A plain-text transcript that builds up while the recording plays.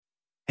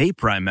Hey,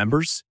 Prime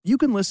members, you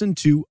can listen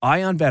to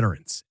Eye on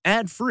Veterans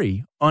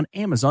ad-free on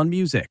Amazon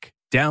Music.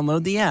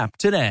 Download the app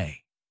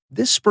today.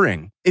 This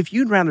spring, if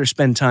you'd rather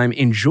spend time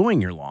enjoying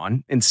your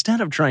lawn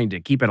instead of trying to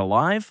keep it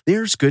alive,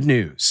 there's good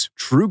news.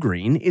 True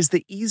Green is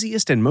the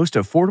easiest and most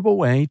affordable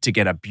way to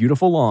get a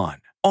beautiful lawn.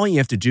 All you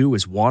have to do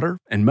is water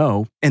and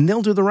mow, and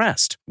they'll do the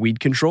rest. Weed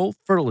control,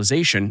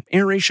 fertilization,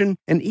 aeration,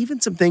 and even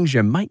some things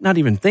you might not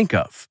even think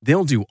of.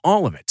 They'll do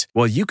all of it,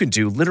 while you can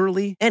do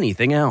literally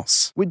anything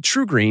else. With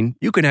True Green,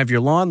 you can have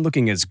your lawn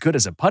looking as good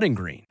as a putting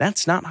green.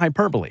 That's not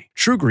hyperbole.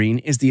 True Green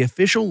is the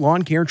official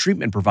lawn care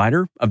treatment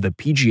provider of the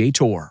PGA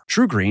Tour.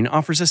 True Green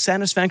offers a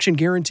satisfaction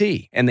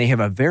guarantee, and they have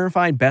a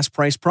verified best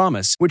price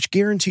promise, which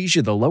guarantees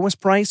you the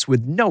lowest price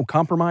with no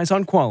compromise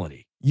on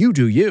quality. You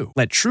do you.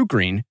 Let True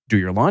Green do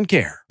your lawn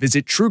care.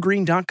 Visit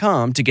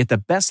TrueGreen.com to get the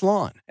best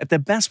lawn at the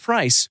best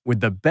price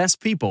with the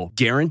best people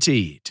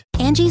guaranteed.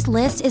 Angie's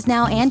List is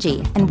now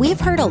Angie, and we've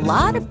heard a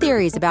lot of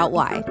theories about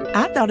why.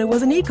 I thought it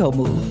was an eco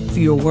move.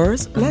 Fewer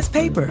words, less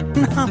paper.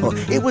 No,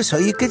 it was so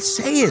you could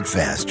say it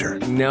faster.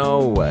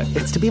 No,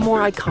 it's to be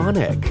more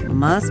iconic.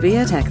 Must be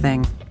a tech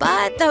thing.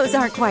 But those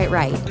aren't quite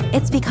right.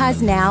 It's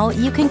because now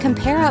you can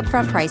compare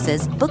upfront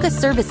prices, book a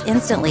service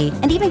instantly,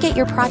 and even get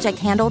your project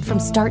handled from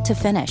start to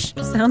finish.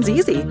 Sounds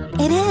easy.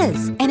 It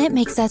is, and it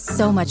makes us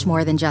so much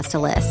more than just a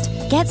list.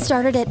 Get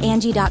started at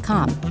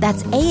Angie.com.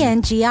 That's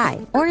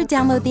ANGI, or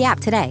download the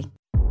app today.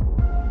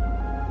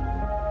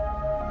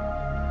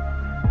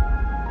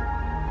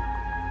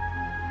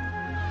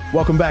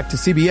 Welcome back to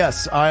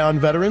CBS Eye on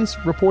Veterans,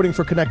 reporting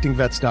for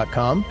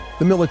ConnectingVets.com,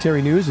 the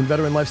military news and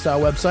veteran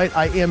lifestyle website.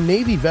 I am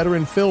Navy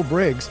veteran Phil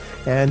Briggs,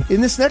 and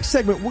in this next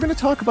segment, we're going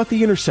to talk about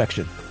the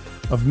intersection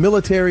of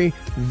military,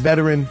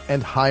 veteran,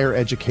 and higher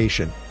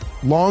education.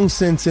 Long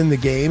since in the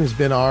game has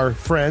been our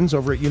friends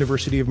over at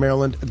University of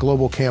Maryland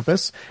Global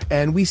Campus,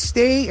 and we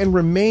stay and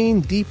remain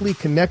deeply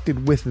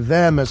connected with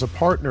them as a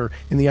partner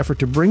in the effort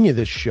to bring you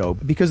this show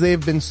because they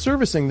have been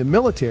servicing the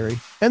military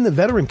and the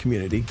veteran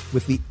community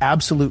with the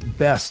absolute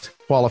best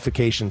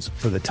qualifications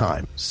for the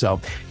time.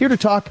 So here to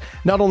talk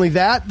not only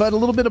that, but a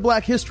little bit of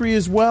Black history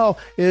as well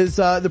is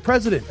the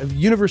president of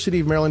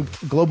University of Maryland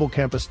Global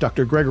Campus,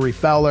 Dr. Gregory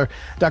Fowler.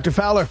 Dr.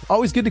 Fowler,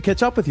 always good to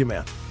catch up with you,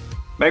 man.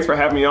 Thanks for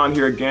having me on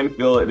here again,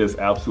 Phil. It is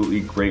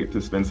absolutely great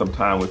to spend some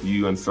time with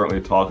you and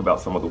certainly talk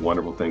about some of the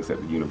wonderful things that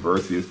the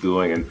university is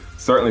doing and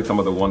certainly some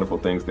of the wonderful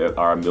things that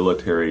our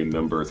military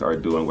members are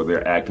doing, whether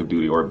they're active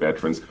duty or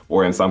veterans,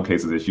 or in some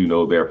cases, as you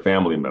know, they're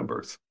family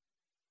members.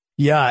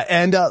 Yeah,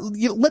 and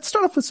let's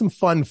start off with some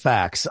fun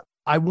facts.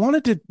 I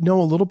wanted to know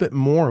a little bit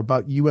more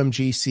about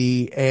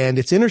UMGC and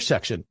its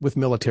intersection with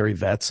military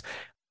vets.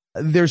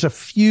 There's a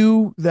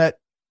few that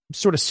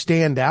sort of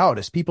stand out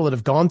as people that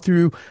have gone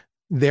through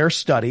their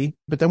study,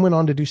 but then went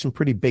on to do some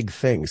pretty big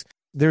things.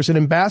 There's an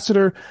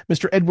ambassador,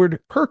 Mr. Edward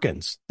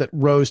Perkins, that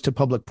rose to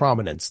public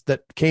prominence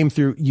that came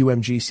through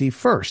UMGC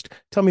first.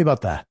 Tell me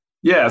about that.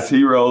 Yes,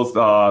 he rose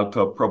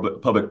to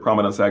public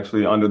prominence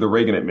actually under the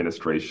Reagan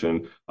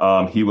administration.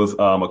 He was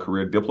a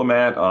career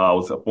diplomat,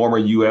 was a former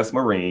U.S.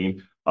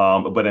 Marine,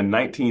 but in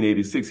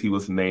 1986, he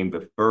was named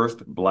the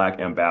first Black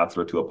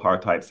ambassador to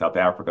apartheid South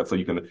Africa. So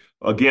you can,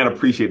 again,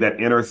 appreciate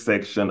that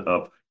intersection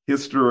of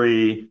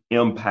history,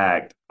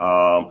 impact,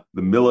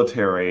 the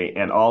military,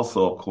 and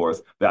also, of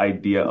course, the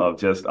idea of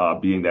just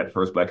being that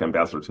first Black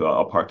ambassador to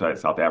apartheid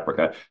South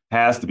Africa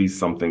has to be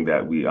something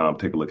that we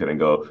take a look at and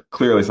go,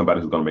 clearly somebody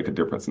who's going to make a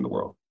difference in the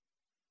world.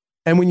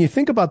 And when you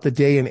think about the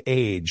day and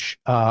age,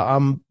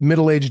 I'm a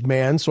middle-aged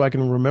man, so I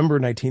can remember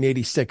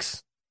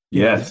 1986.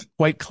 Yes.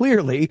 Quite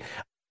clearly.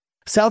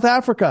 South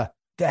Africa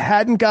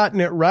hadn't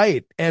gotten it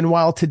right. And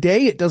while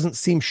today it doesn't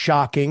seem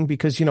shocking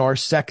because, our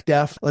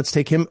SecDef, let's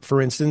take him, for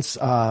instance,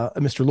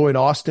 Mr. Lloyd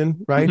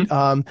Austin, right?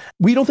 Mm-hmm.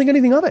 We don't think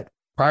anything of it.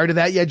 Prior to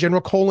that, you had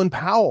General Colin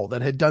Powell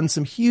that had done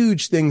some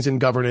huge things in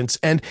governance.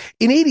 And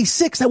in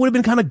 86, that would have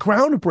been kind of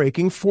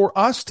groundbreaking for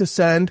us to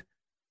send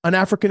an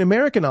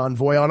African-American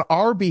envoy on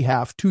our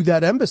behalf to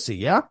that embassy.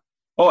 Yeah.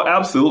 Oh,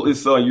 absolutely.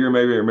 So you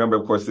may remember,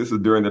 of course, this is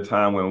during the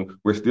time when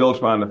we're still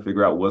trying to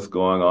figure out what's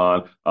going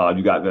on.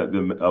 You got,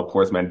 of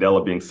course,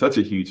 Mandela being such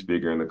a huge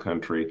figure in the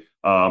country.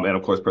 And,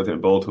 of course,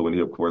 President Botha, when he,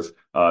 of course,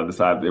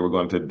 decided they were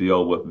going to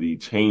deal with the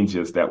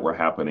changes that were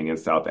happening in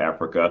South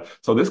Africa.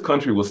 So this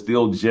country was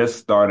still just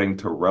starting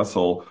to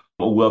wrestle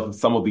with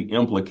some of the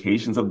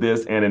implications of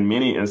this. And in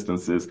many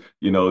instances,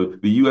 the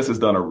U.S. has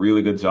done a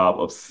really good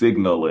job of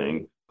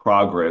signaling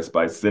progress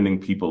by sending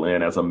people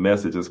in as a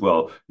message as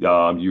well.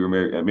 You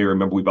may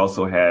remember we've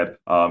also had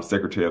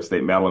Secretary of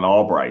State Madeleine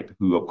Albright,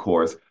 who, of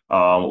course,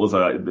 was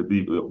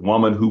the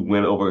woman who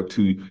went over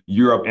to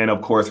Europe. And,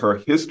 of course, her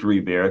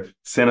history there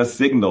sent a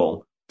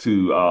signal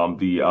to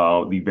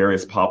the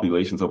various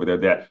populations over there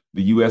that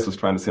the U.S. was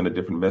trying to send a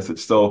different message.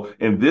 So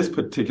in this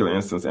particular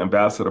instance,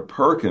 Ambassador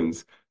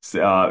Perkins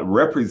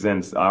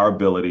represents our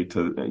ability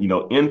to,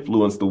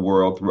 influence the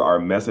world through our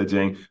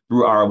messaging,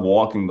 through our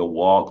walking the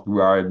walk,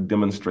 through our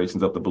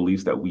demonstrations of the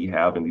beliefs that we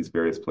have in these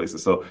various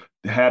places. So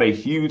had a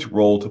huge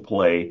role to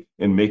play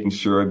in making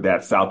sure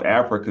that South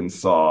Africans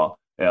saw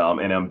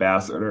an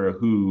ambassador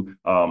who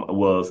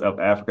was of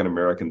African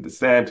American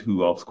descent,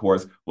 who of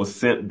course was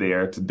sent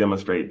there to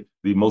demonstrate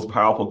the most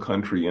powerful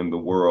country in the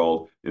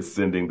world is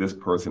sending this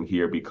person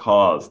here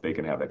because they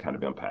can have that kind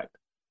of impact.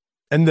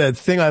 And the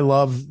thing I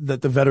love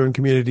that the veteran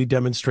community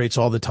demonstrates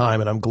all the time,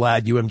 and I'm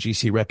glad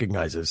UMGC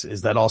recognizes,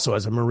 is that also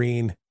as a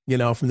Marine,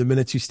 from the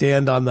minutes you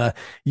stand on the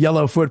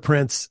yellow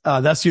footprints,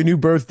 that's your new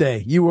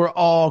birthday. You were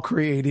all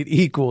created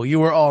equal. You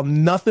were all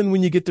nothing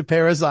when you get to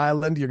Paris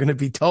Island. You're going to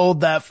be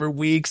told that for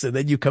weeks, and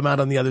then you come out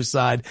on the other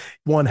side,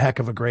 one heck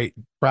of a great,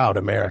 proud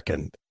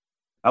American.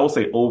 I will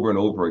say over and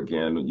over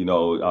again,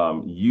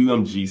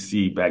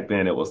 UMGC, back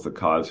then it was the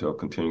College of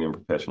Continuing and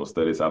Professional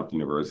Studies out of the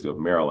University of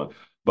Maryland,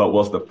 but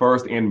was the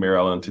first in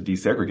Maryland to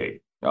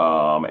desegregate.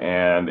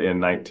 And in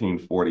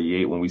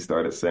 1948, when we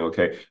started saying,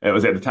 okay, it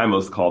was at the time it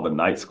was called the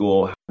night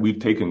school. We've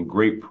taken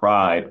great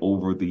pride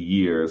over the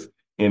years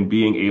in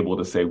being able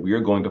to say we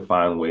are going to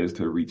find ways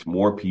to reach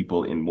more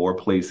people in more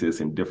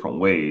places in different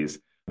ways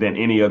than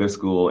any other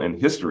school in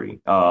history.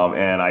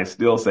 And I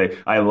still say,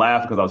 I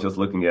laugh because I was just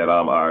looking at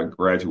our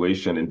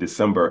graduation in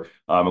December,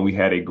 and we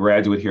had a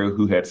graduate here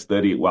who had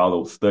studied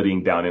while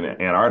studying down in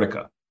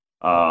Antarctica.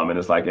 And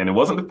it's like, and it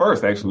wasn't the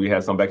first, actually, we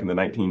had some back in the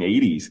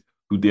 1980s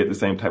who did the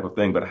same type of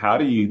thing. But how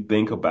do you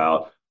think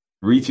about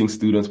reaching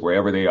students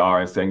wherever they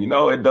are and saying,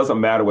 it doesn't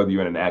matter whether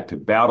you're in an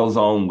active battle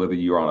zone, whether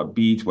you're on a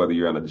beach, whether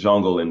you're in a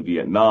jungle in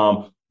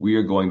Vietnam, we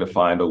are going to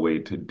find a way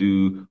to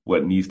do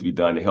what needs to be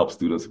done to help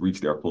students reach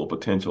their full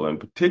potential. And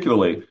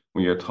particularly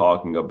when you're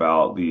talking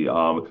about the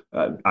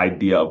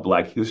idea of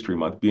Black History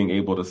Month, being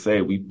able to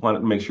say we wanted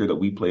to make sure that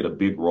we played a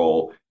big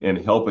role in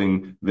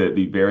helping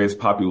the various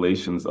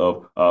populations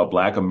of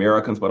Black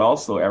Americans, but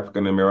also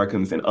African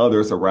Americans and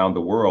others around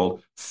the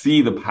world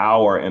see the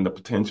power and the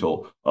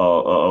potential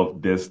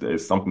of this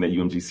is something that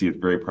UMGC is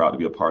very proud to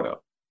be a part of.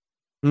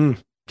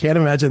 Can't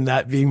imagine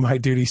that being my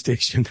duty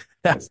station.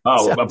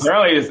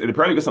 Apparently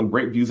there's some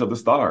great views of the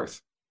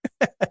stars.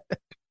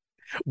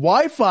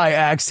 Wi-Fi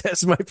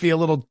access might be a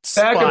little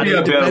spotty. That could be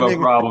a bit of a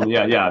problem.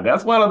 Yeah.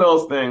 That's one of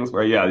those things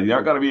where, you aren't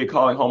going to be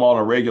calling home on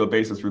a regular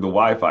basis through the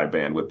Wi-Fi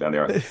bandwidth down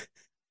there.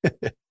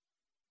 It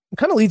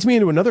kind of leads me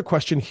into another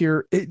question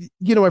here.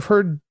 I've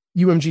heard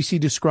UMGC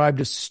described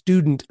as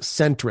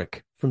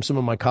student-centric from some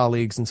of my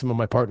colleagues and some of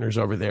my partners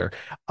over there.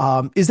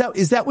 Is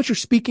that what you're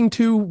speaking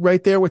to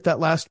right there with that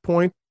last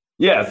point?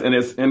 Yes, and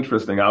it's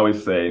interesting. I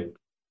always say,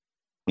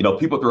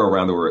 people throw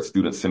around the word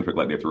student-centric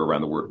like they throw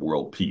around the word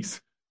world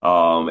peace.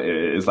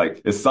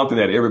 It's something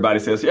that everybody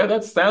says, yeah,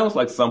 that sounds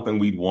like something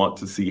we'd want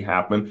to see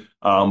happen.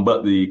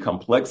 But the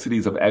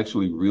complexities of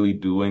actually really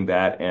doing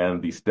that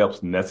and the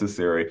steps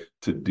necessary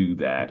to do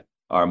that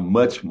are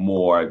much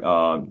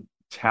more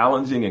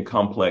challenging and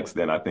complex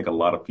than I think a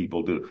lot of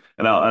people do.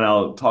 And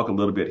I'll talk a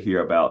little bit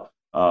here about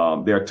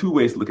there are two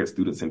ways to look at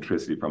student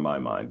centricity from my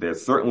mind.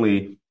 There's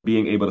certainly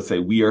being able to say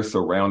we are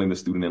surrounding the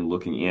student and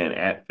looking in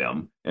at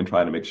them and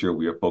trying to make sure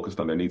we are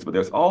focused on their needs. But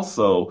there's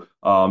also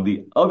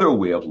the other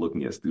way of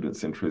looking at student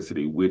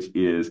centricity, which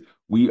is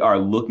we are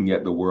looking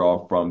at the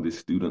world from the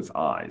student's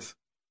eyes.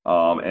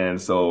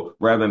 And so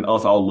rather than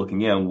us all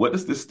looking in, what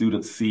does the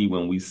student see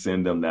when we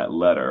send them that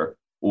letter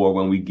or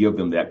when we give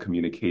them that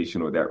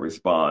communication or that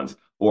response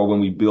or when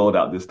we build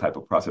out this type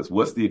of process?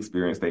 What's the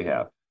experience they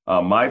have?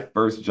 My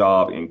first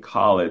job in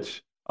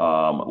college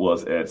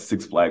was at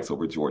Six Flags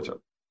Over Georgia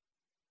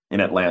in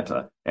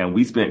Atlanta. And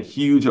we spent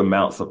huge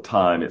amounts of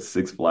time at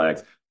Six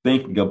Flags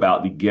thinking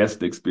about the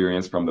guest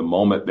experience from the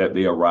moment that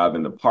they arrive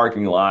in the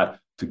parking lot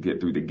to get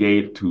through the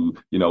gate to,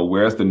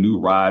 where's the new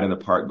ride in the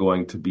park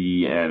going to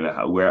be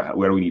and where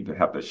do we need to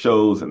have the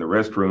shows and the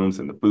restrooms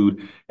and the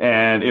food.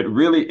 And it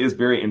really is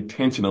very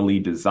intentionally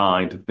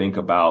designed to think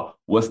about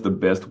what's the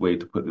best way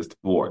to put this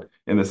forward.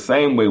 In the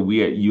same way,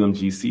 we at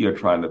UMGC are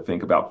trying to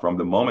think about from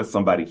the moment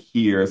somebody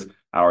hears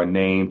our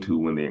name to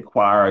when they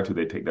inquire, to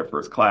they take their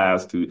first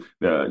class, to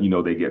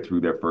they get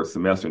through their first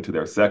semester into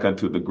their second,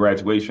 to the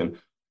graduation.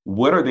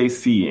 What are they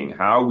seeing?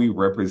 How are we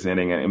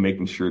representing and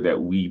making sure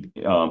that we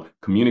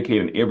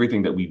communicate in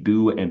everything that we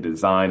do and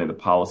design and the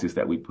policies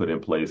that we put in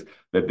place,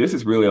 that this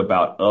is really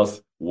about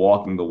us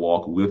walking the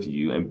walk with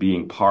you and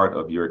being part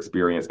of your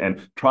experience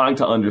and trying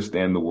to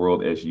understand the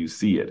world as you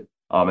see it.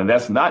 And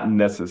that's not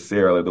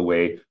necessarily the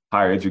way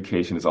higher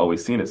education has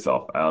always seen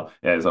itself.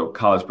 As a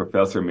college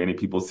professor, many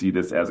people see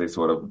this as a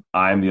sort of,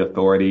 I'm the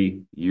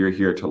authority, you're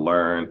here to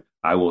learn,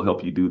 I will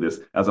help you do this,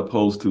 as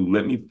opposed to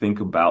let me think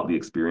about the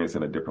experience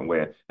in a different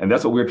way. And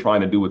that's what we're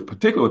trying to do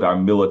particularly with our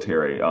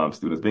military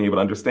students, being able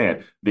to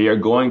understand they are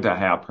going to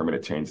have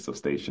permanent changes of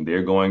station.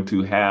 They're going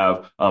to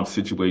have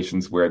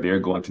situations where they're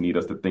going to need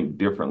us to think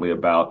differently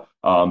about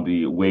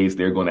the ways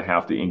they're going to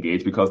have to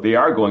engage, because they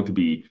are going to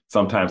be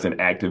sometimes in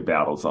active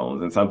battle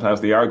zones. And sometimes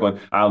they are going,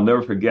 I'll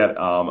never forget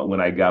when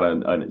I got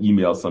an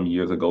email some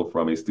years ago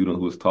from a student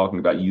who was talking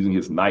about using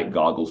his night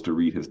goggles to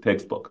read his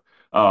textbook.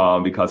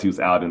 Because he was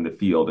out in the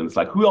field. And it's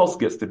like, who else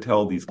gets to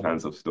tell these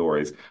kinds of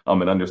stories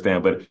and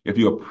understand? But if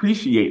you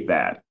appreciate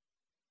that,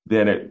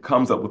 then it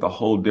comes up with a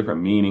whole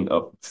different meaning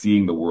of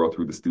seeing the world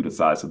through the student's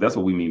eyes. So that's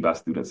what we mean by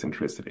student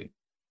centricity.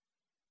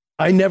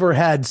 I never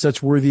had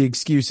such worthy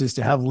excuses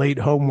to have late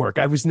homework.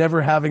 I was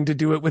never having to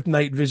do it with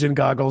night vision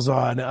goggles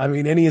on. I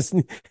mean, any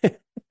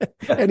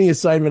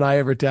assignment I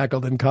ever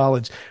tackled in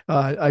college,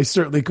 I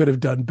certainly could have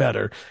done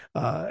better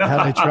had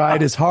I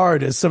tried as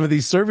hard as some of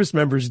these service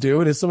members do,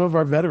 and as some of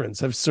our veterans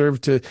have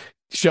served to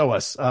show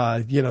us,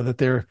 that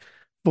they're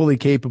fully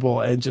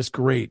capable and just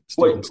great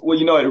students. Well,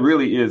 it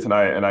really is, and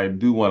I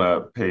do want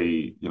to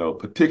pay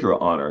particular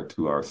honor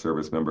to our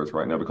service members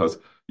right now because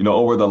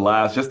over the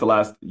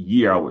last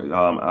year,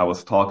 I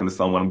was talking to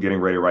someone. I'm getting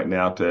ready right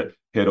now to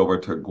head over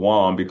to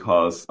Guam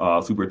because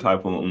Super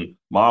Typhoon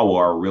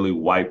Mawar really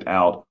wiped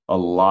out a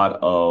lot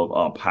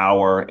of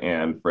power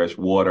and fresh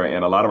water,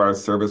 and a lot of our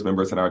service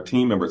members and our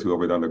team members who are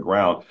over on the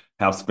ground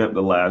have spent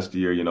the last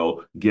year,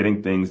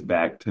 getting things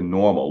back to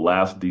normal.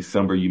 Last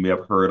December, you may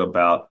have heard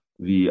about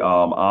the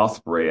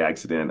Osprey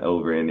accident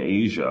over in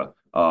Asia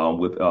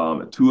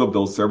with two of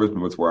those service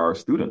members were our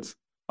students.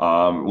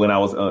 When I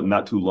was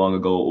not too long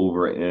ago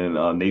over in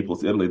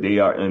Naples, Italy, they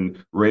are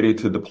ready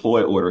to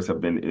deploy orders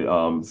have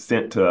been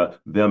sent to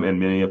them and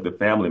many of the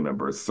family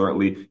members.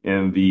 Certainly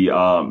in the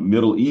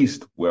Middle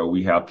East, where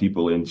we have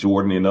people in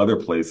Jordan and other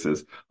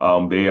places,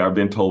 they are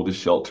being told to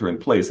shelter in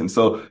place. And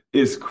so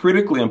it's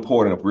critically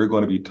important if we're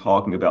going to be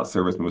talking about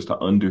service members to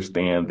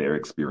understand their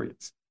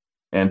experience,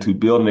 and to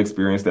build an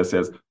experience that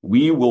says,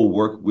 we will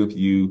work with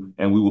you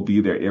and we will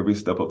be there every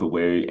step of the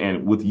way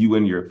and with you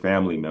and your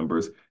family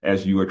members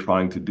as you are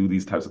trying to do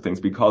these types of things,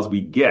 because we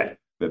get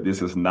that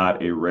this is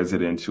not a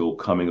residential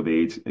coming of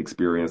age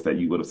experience that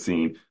you would have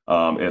seen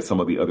at some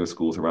of the other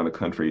schools around the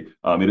country.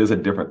 It is a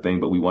different thing,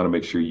 but we want to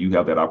make sure you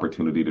have that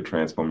opportunity to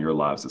transform your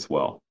lives as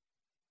well.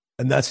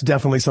 And that's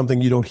definitely something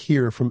you don't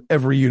hear from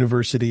every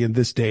university in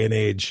this day and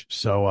age.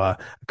 So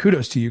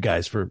kudos to you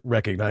guys for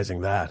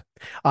recognizing that.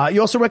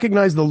 You also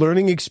recognize the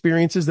learning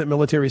experiences that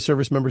military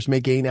service members may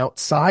gain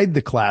outside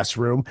the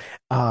classroom.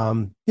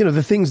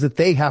 The things that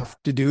they have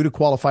to do to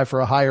qualify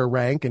for a higher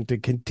rank and to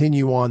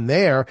continue on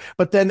there.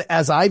 But then,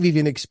 as I've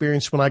even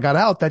experienced when I got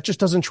out, that just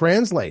doesn't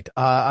translate.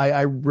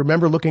 I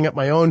remember looking at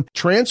my own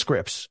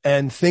transcripts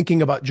and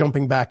thinking about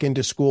jumping back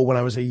into school when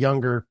I was a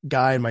younger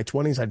guy in my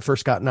 20s. I'd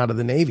first gotten out of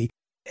the Navy.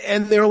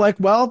 And they're like,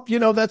 well,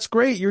 that's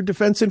great. Your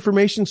Defense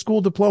Information School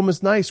diploma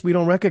is nice. We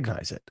don't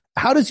recognize it.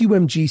 How does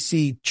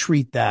UMGC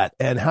treat that?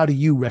 And how do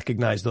you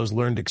recognize those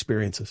learned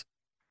experiences?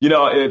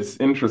 It's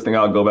interesting.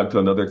 I'll go back to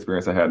another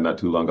experience I had not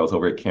too long ago. I was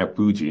over at Camp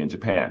Fuji in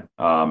Japan.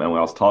 And when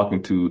I was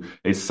talking to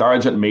a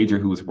sergeant major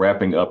who was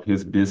wrapping up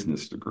his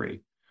business degree,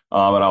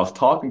 and I was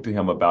talking to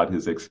him about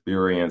his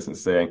experience and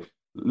saying,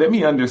 let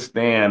me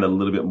understand a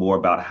little bit more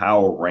about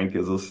how a rank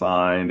is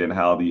assigned and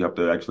how you have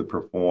to actually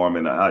perform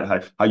and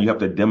how you have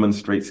to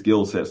demonstrate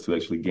skill sets to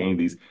actually gain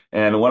these.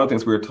 And one of the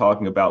things we were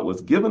talking about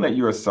was, given that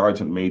you're a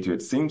sergeant major,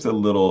 it seems a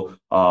little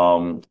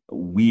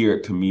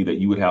weird to me that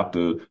you would have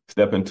to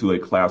step into a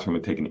classroom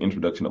and take an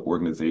introduction to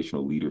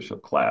organizational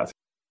leadership class.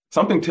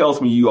 Something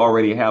tells me you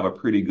already have a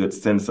pretty good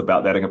sense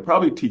about that. I can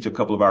probably teach a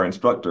couple of our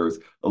instructors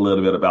a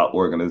little bit about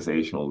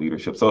organizational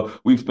leadership. So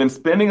we've been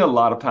spending a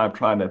lot of time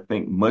trying to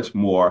think much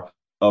more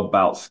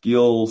about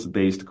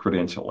skills-based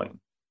credentialing.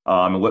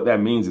 And what that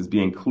means is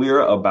being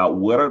clear about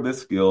what are the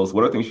skills,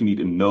 what are things you need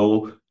to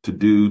know, to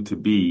do, to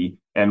be,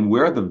 and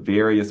where are the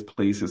various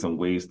places and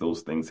ways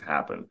those things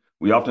happen.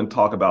 We often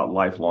talk about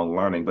lifelong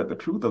learning, but the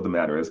truth of the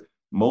matter is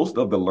most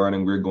of the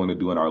learning we're going to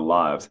do in our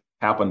lives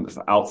happens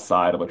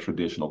outside of a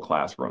traditional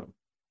classroom.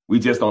 We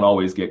just don't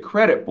always get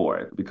credit for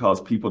it because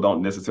people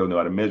don't necessarily know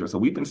how to measure. So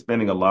we've been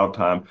spending a lot of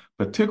time,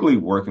 particularly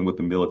working with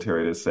the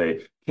military, to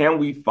say, can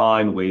we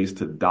find ways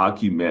to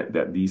document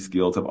that these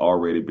skills have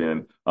already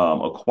been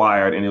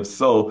acquired? And if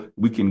so,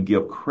 we can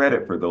give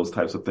credit for those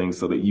types of things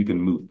so that you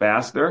can move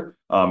faster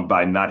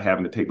by not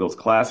having to take those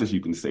classes. You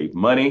can save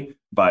money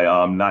by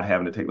not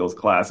having to take those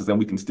classes. And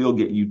we can still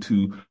get you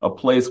to a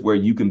place where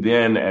you can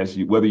then,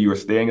 whether you're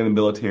staying in the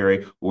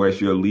military or as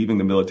you're leaving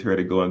the military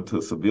to go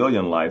into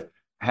civilian life,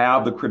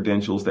 have the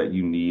credentials that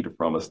you need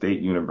from a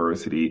state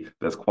university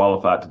that's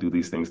qualified to do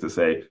these things, to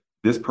say,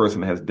 this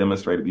person has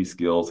demonstrated these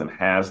skills and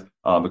has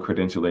the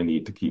credential they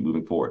need to keep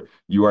moving forward.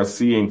 You are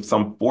seeing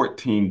some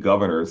 14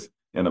 governors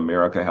in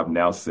America have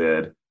now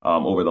said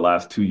over the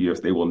last 2 years,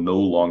 they will no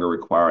longer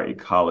require a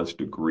college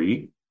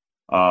degree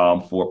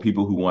for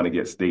people who want to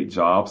get state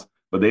jobs.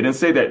 But they didn't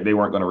say that they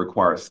weren't going to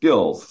require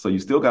skills. So you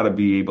still got to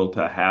be able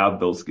to have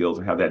those skills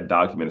or have that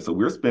documented. So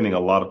we're spending a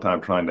lot of time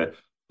trying to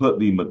put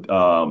the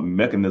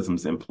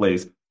mechanisms in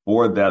place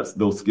for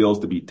those skills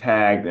to be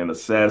tagged and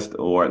assessed,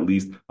 or at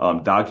least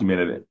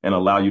documented, and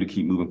allow you to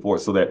keep moving forward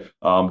so that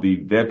the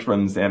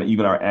veterans and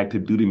even our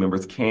active duty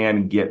members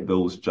can get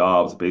those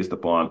jobs based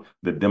upon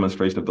the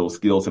demonstration of those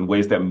skills in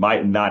ways that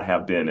might not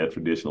have been a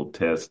traditional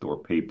test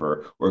or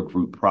paper or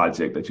group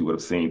project that you would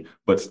have seen,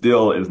 but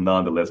still is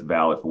nonetheless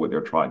valid for what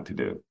they're trying to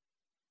do.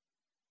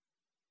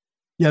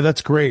 Yeah,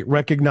 that's great.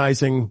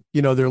 Recognizing,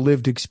 their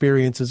lived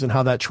experiences and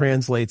how that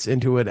translates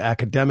into an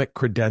academic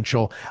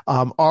credential.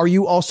 Are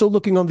you also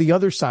looking on the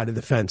other side of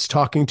the fence,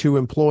 talking to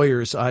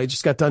employers? I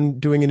just got done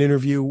doing an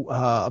interview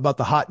about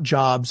the hot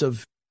jobs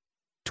of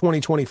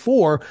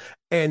 2024,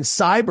 and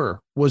cyber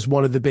was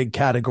one of the big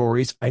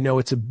categories. I know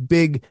it's a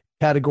big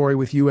category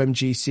with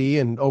UMGC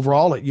and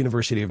overall at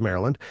University of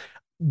Maryland,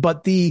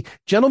 but the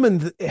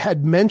gentleman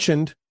had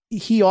mentioned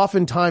he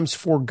oftentimes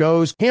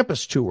forgoes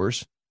campus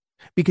tours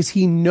because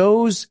he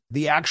knows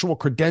the actual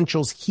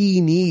credentials he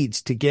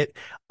needs to get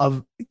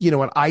an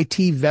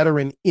IT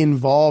veteran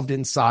involved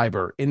in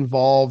cyber,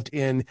 involved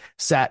in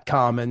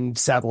SATCOM and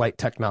satellite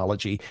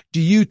technology.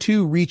 Do you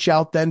too reach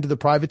out then to the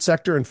private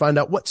sector and find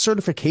out what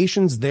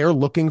certifications they're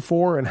looking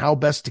for and how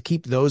best to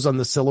keep those on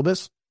the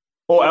syllabus?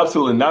 Oh,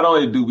 absolutely. Not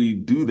only do we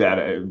do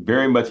that,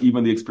 very much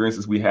even the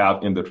experiences we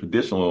have in the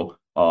traditional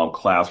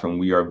classroom,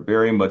 we are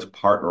very much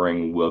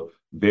partnering with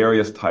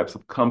various types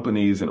of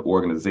companies and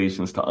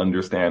organizations to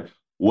understand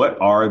what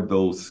are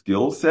those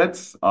skill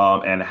sets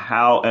and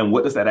how and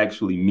what does that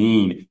actually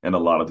mean in a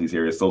lot of these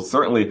areas. So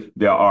certainly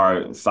there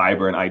are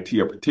cyber and IT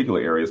are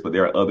particular areas, but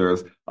there are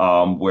others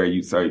where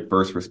you say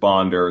first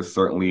responders,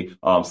 certainly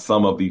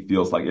some of the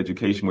fields like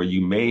education where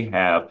you may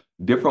have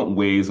different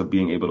ways of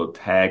being able to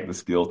tag the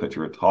skills that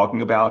you're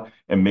talking about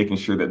and making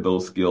sure that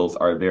those skills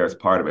are there as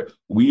part of it.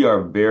 We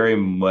are very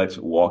much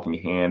walking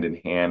hand in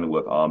hand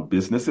with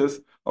businesses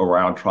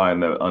around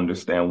trying to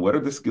understand what are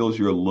the skills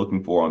you're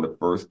looking for on the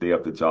first day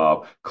of the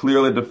job,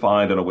 clearly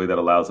defined in a way that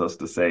allows us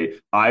to say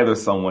either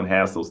someone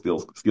has those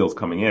skills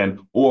coming in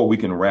or we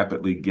can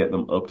rapidly get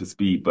them up to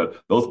speed. But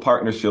those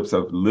partnerships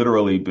have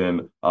literally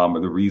been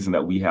the reason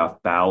that we have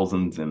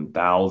thousands and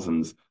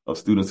thousands of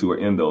students who are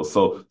in those.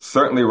 So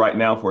certainly right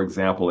now, for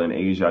example, in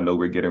Asia, I know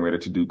we're getting ready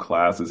to do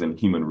classes in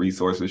human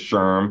resources,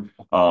 SHRM,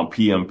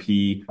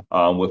 PMP,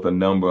 with a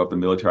number of the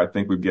military. I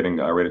think we're getting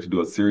ready to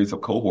do a series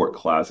of cohort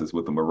classes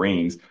with the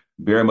Marines,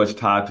 very much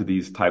tied to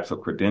these types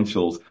of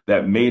credentials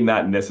that may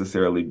not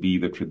necessarily be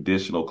the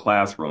traditional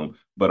classroom,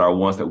 but are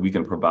ones that we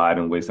can provide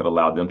in ways that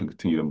allow them to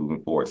continue to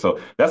moving forward. So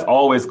that's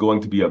always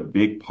going to be a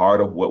big part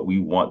of what we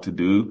want to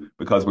do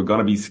because we're going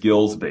to be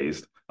skills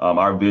based.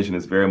 Our vision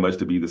is very much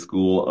to be the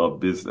school of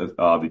business,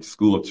 the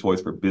school of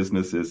choice for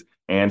businesses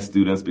and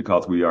students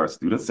because we are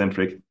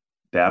student-centric,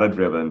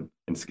 data-driven,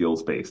 and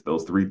skills-based.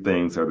 Those three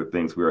things are the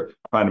things we're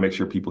trying to make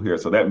sure people hear.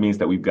 So that means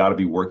that we've got to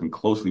be working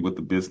closely with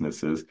the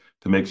businesses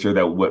to make sure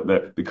that what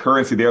the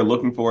currency they're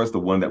looking for is the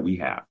one that we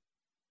have.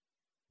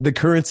 The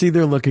currency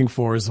they're looking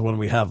for is the one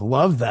we have.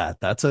 Love that.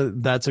 That's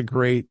a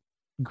great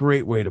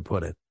way to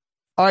put it.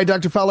 All right,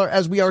 Dr. Fowler,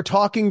 as we are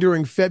talking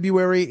during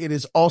February, it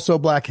is also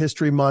Black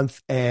History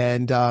Month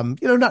and,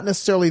 not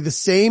necessarily the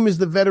same as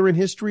the veteran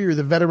history or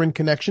the veteran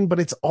connection, but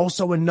it's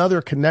also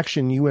another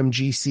connection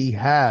UMGC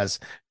has.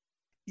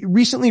 You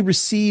recently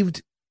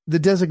received the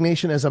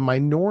designation as a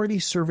minority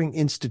serving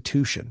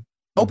institution.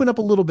 Open up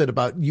a little bit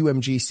about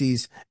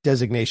UMGC's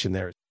designation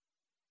there.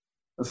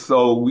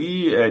 So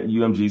we at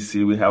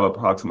UMGC, we have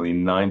approximately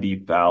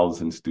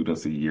 90,000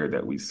 students a year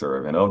that we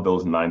serve. And of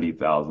those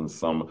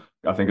 90,000,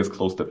 I think it's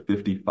close to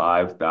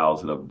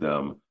 55,000 of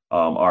them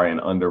are in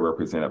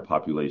underrepresented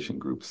population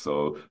groups.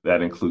 So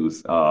that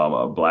includes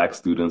Black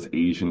students,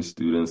 Asian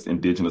students,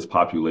 indigenous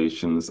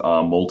populations,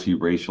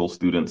 multiracial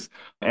students.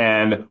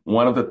 And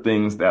one of the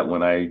things that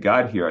when I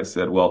got here, I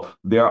said, well,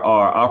 there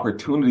are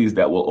opportunities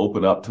that will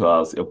open up to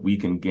us if we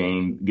can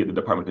get the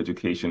Department of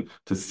Education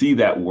to see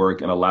that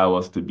work and allow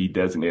us to be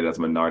designated as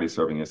a minority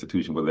serving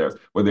institution, whether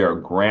there are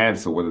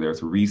grants or whether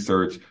there's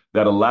research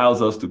that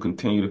allows us to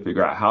continue to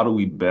figure out how do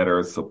we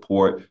better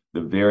support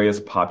the various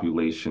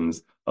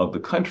populations of the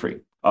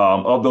country.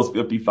 Of those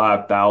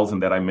 55,000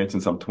 that I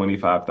mentioned, some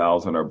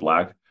 25,000 are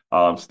Black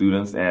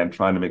students and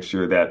trying to make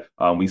sure that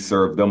we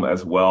serve them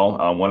as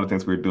well. One of the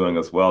things we're doing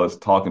as well is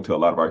talking to a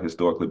lot of our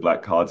historically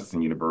Black colleges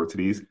and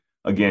universities.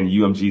 Again,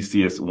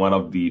 UMGC is one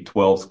of the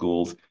 12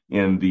 schools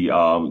in the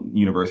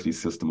university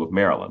system of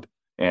Maryland.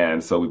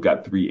 And so we've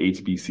got 3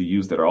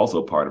 HBCUs that are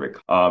also part of it,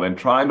 and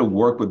trying to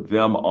work with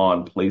them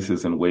on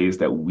places and ways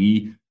that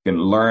we can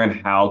learn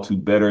how to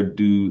better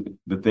do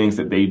the things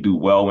that they do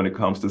well when it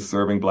comes to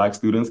serving Black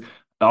students. It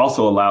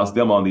also allows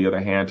them, on the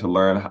other hand, to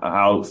learn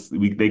how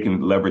they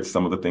can leverage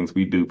some of the things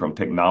we do from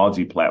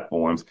technology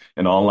platforms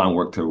and online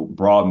work to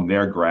broaden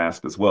their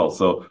grasp as well.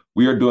 So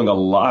we are doing a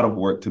lot of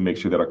work to make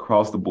sure that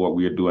across the board,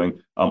 we are doing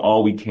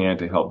all we can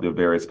to help the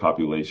various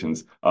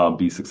populations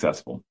be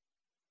successful.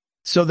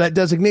 So that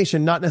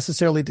designation, not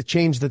necessarily to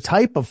change the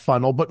type of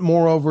funnel, but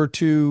moreover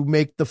to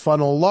make the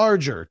funnel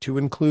larger, to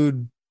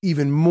include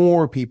even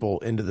more people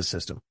into the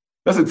system.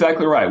 That's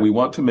exactly right. We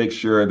want to make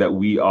sure that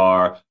we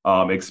are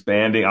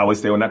expanding. I always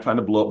say we're not trying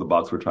to blow up the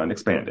box, we're trying to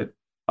expand it.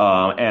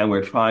 And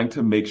we're trying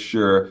to make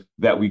sure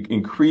that we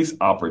increase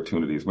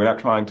opportunities. We're not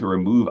trying to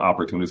remove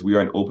opportunities. We are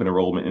an open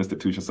enrollment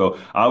institution. So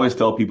I always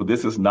tell people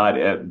this is not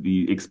at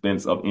the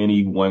expense of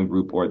any one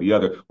group or the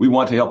other. We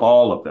want to help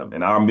all of them.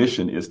 And our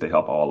mission is to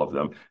help all of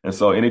them. And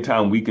so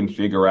anytime we can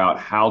figure out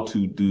how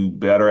to do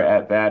better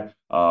at that,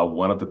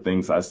 one of the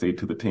things I say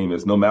to the team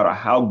is no matter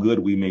how good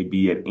we may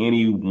be at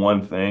any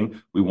one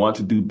thing, we want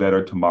to do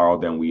better tomorrow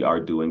than we are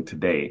doing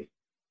today.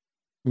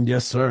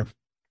 Yes, sir.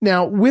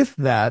 Now, with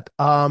that,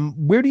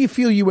 where do you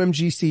feel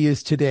UMGC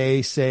is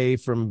today, say,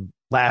 from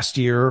last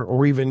year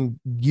or even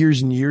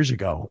years and years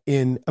ago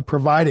in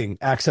providing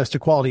access to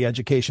quality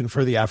education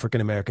for the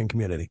African American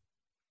community?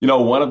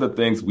 One of the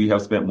things we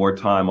have spent more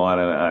time on,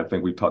 and I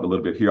think we've talked a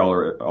little bit here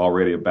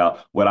already about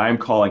what I'm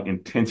calling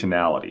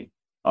intentionality.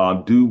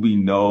 Do we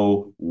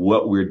know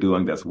what we're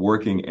doing that's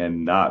working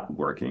and not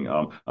working?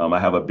 I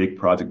have a big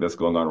project that's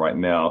going on right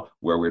now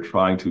where we're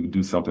trying to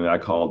do something that I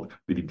call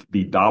the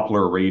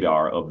Doppler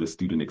radar of the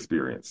student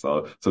experience.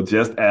 So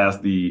just as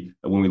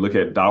when we look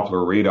at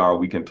Doppler radar,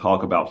 we can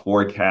talk about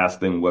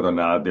forecasting whether or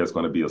not there's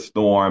going to be a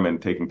storm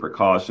and taking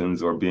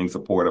precautions or being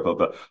supportive of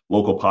the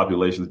local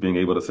populations, being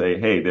able to say,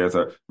 hey, there's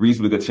a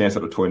reasonably good chance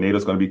that a tornado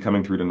is going to be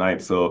coming through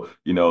tonight. So,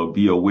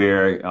 be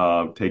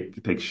aware,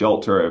 take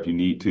shelter if you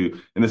need to.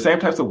 In the same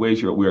types of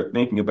ways we are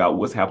thinking about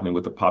what's happening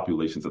with the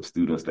populations of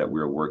students that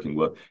we're working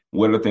with.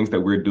 What are the things that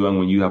we're doing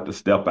when you have to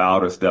step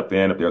out or step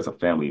in if there's a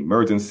family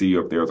emergency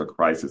or if there's a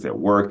crisis at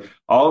work?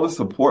 All the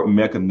support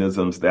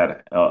mechanisms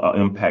that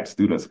impact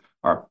students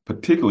are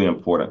particularly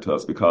important to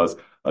us because,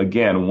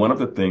 again, one of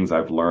the things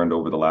I've learned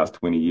over the last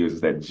 20 years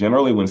is that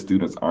generally when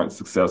students aren't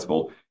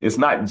successful, it's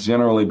not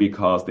generally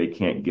because they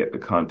can't get the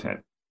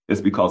content.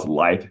 It's because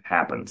life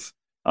happens.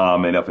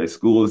 And if a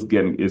school is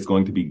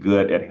going to be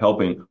good at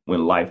helping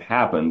when life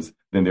happens,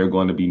 then they're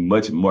going to be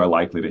much more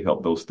likely to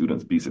help those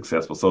students be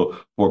successful. So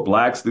for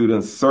Black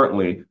students,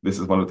 certainly, this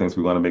is one of the things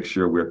we want to make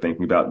sure we're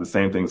thinking about. The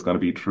same thing is going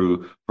to be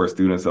true for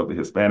students of the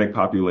Hispanic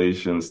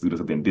population, students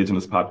of the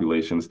indigenous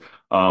populations.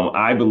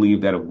 I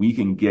believe that if we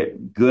can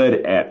get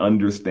good at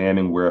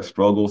understanding where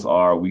struggles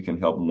are, we can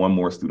help one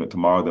more student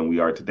tomorrow than we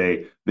are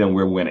today, then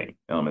we're winning.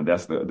 And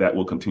that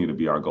will continue to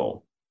be our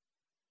goal.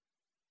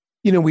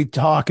 We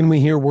talk and we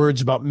hear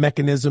words about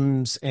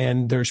mechanisms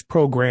and there's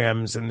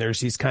programs and there's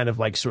these kind of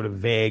like sort of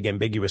vague,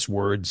 ambiguous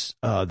words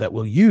that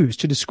we'll use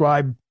to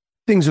describe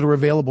things that are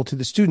available to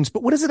the students.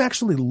 But what does it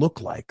actually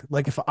look like?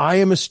 Like if I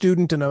am a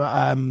student and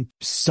I'm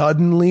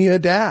suddenly a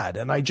dad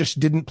and I just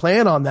didn't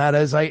plan on that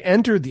as I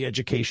entered the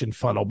education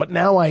funnel, but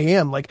now I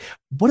am, like,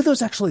 what do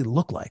those actually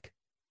look like?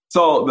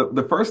 So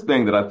the first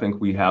thing that I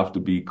think we have to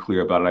be clear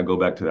about, and I go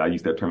back to, I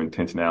used that term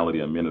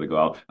intentionality a minute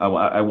ago. I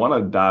want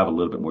to dive a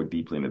little bit more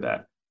deeply into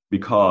that.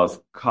 Because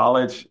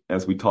college,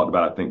 as we talked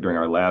about, I think during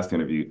our last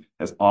interview,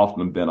 has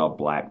often been a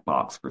black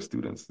box for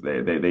students.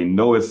 They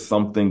know it's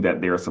something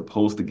that they're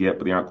supposed to get,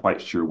 but they aren't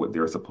quite sure what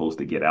they're supposed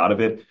to get out of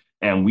it.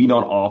 And we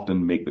don't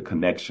often make the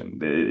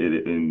connection.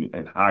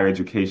 In higher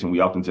education,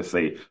 we often just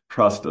say,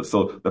 trust us.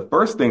 So the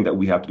first thing that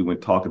we have to do when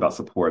we talk about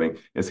supporting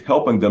is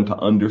helping them to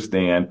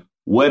understand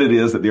what it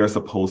is that they're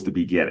supposed to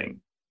be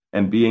getting.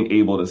 And being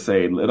able to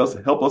say,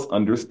 help us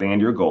understand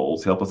your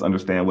goals, help us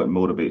understand what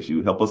motivates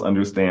you, help us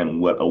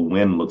understand what a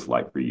win looks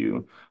like for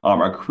you,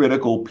 are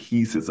critical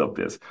pieces of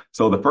this.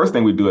 So the first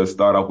thing we do is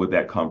start off with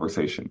that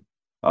conversation.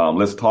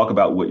 Let's talk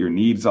about what your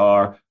needs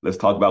are. Let's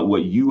talk about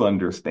what you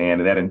understand.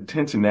 And that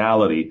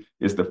intentionality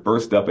is the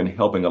first step in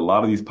helping a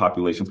lot of these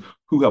populations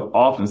who have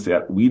often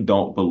said, we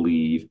don't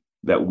believe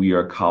that we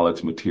are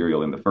college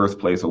material in the first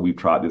place, or we've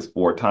tried this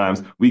 4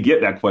 times. We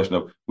get that question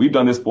of, we've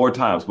done this 4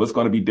 times. What's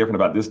going to be different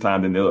about this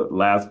time than the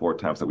last 4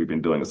 times that we've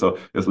been doing it? So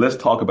let's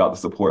talk about the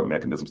support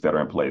mechanisms that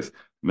are in place.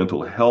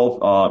 Mental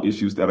health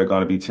issues that are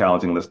going to be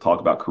challenging. Let's talk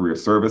about career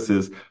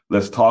services.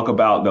 Let's talk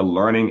about the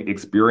learning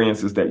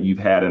experiences that you've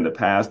had in the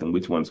past and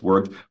which ones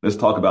worked. Let's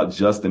talk about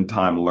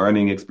just-in-time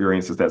learning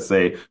experiences that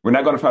say, we're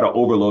not going to try to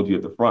overload you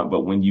at the front,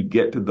 but when you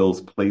get to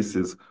those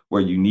places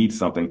where you need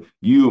something,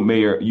 you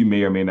may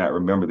or may not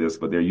remember this,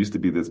 but there used to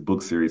be this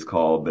book series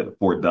called the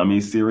For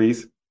Dummies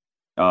series.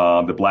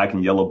 The black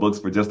and yellow books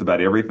for just about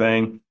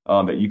everything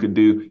that you could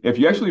do. If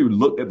you actually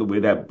looked at the way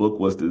that book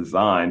was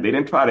designed, they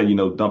didn't try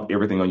to, dump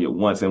everything on you at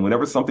once. And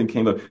whenever something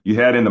came up, you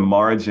had in the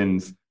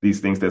margins these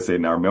things that say,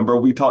 now remember,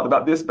 we talked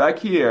about this back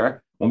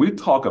here. When we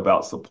talk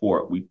about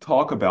support, we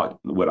talk about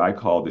what I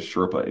call the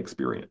Sherpa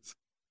experience.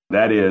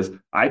 That is,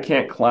 I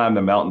can't climb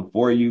the mountain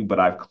for you, but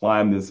I've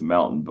climbed this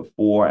mountain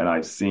before and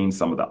I've seen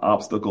some of the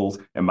obstacles,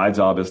 and my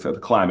job is to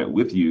climb it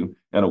with you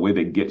in a way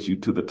that gets you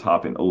to the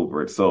top and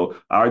over it. So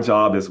our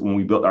job is, when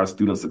we built our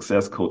student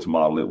success coach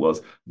model, it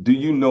was, do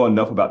you know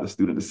enough about the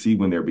student to see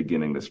when they're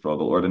beginning to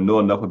struggle, or to know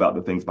enough about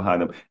the things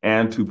behind them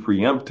and to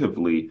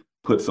preemptively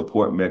put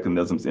support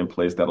mechanisms in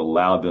place that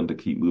allow them to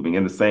keep moving,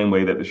 in the same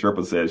way that the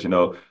Sherpa says,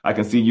 I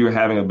can see you're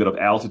having a bit of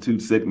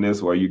altitude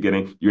sickness, or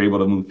you're able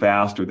to move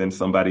faster than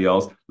somebody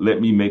else.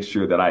 Let me make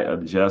sure that I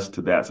adjust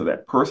to that. So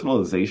that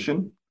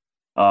personalization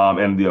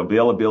and the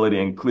availability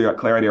and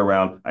clarity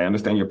around, I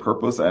understand your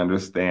purpose, I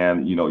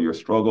understand, your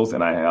struggles,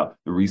 and I have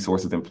the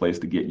resources in place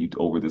to get you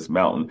over this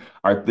mountain,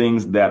 are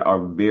things that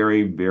are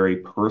very, very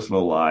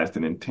personalized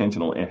and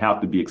intentional and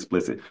have to be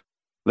explicit.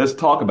 Let's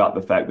talk about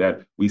the fact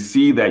that we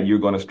see that you're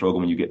going to struggle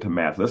when you get to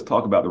math. Let's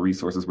talk about the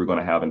resources we're going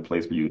to have in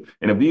place for you.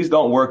 And if these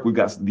don't work, we've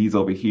got these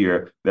over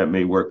here that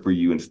may work for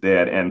you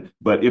instead.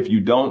 But if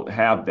you don't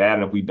have that,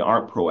 and if we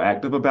aren't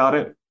proactive about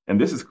it, and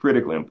this is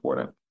critically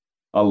important,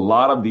 a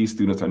lot of these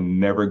students are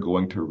never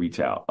going to reach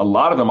out. A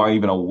lot of them aren't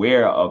even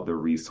aware of the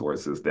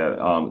resources that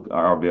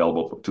are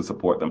available to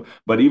support them.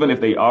 But even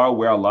if they are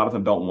aware, a lot of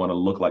them don't want to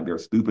look like they're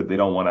stupid. They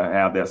don't want to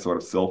have that sort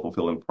of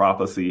self-fulfilling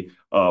prophecy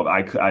of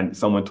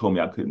someone told me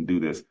I couldn't do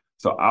this.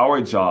 So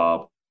our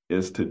job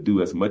is to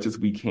do as much as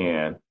we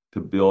can to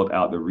build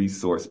out the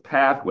resource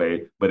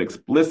pathway, but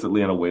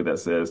explicitly in a way that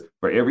says,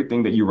 for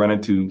everything that you run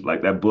into,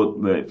 like that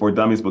book, the For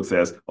Dummies book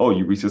says, oh,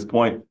 you reach this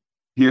point,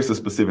 here's a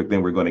specific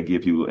thing we're going to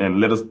give you, and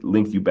let us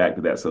link you back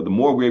to that. So the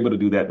more we're able to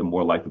do that, the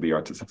more likely they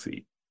are to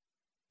succeed.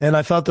 And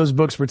I thought those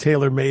books were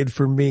tailor-made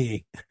for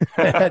me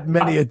at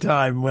many a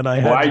time when I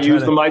had I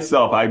used them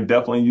myself. I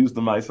definitely used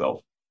them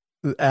myself.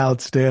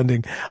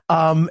 Outstanding.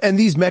 And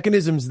these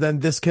mechanisms, then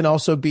this can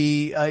also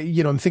be,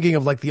 I'm thinking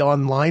of like the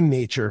online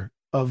nature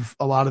of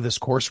a lot of this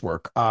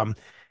coursework.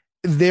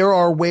 There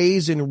are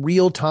ways in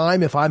real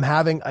time, if I'm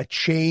having a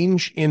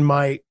change in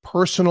my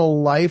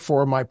personal life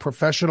or my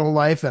professional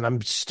life, and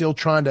I'm still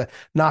trying to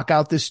knock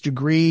out this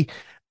degree,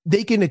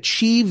 they can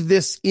achieve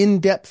this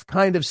in-depth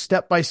kind of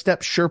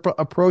step-by-step Sherpa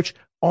approach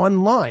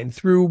online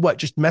through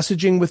just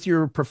messaging with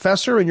your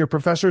professor, and your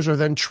professors are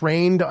then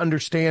trained to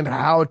understand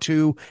how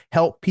to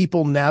help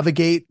people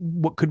navigate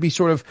what could be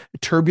sort of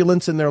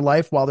turbulence in their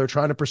life while they're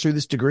trying to pursue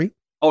this degree?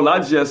 Oh,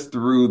 not just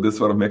through this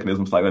sort of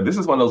mechanisms like that. This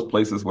is one of those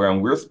places where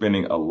we're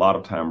spending a lot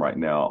of time right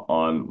now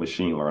on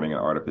machine learning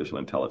and artificial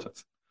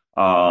intelligence.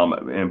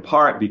 In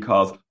part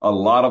because a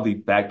lot of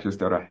the factors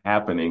that are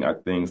happening are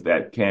things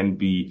that can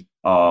be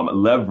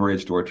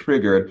leveraged or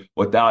triggered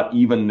without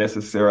even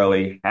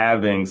necessarily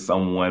having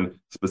someone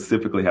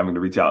specifically having to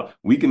reach out.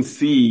 We can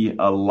see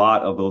a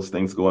lot of those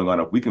things going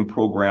on. If we can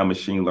program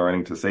machine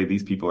learning to say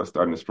these people are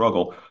starting to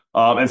struggle,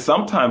 and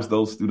sometimes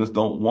those students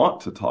don't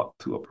want to talk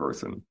to a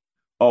person.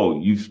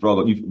 Oh, you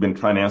struggled. You've been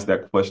trying to answer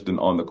that question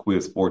on the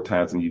quiz 4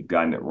 times and you've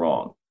gotten it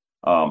wrong.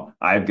 Now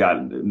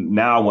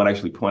I want to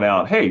actually point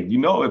out, hey,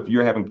 if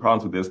you're having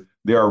problems with this,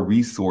 there are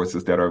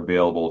resources that are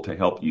available to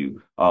help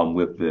you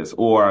with this.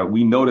 Or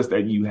we noticed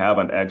that you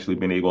haven't actually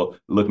been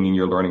looking in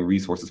your learning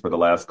resources for the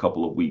last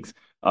couple of weeks.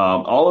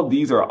 All of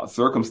these are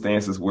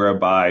circumstances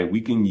whereby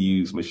we can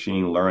use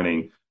machine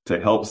learning to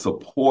help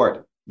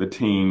support the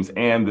teams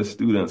and the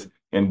students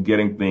in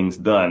getting things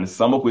done,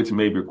 some of which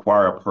may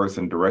require a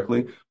person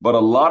directly, but a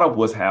lot of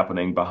what's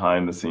happening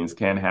behind the scenes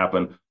can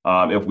happen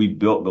if we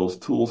built those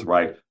tools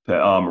right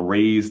to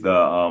raise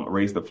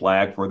the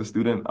flag for the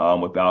student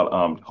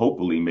without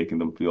hopefully making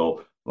them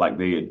feel like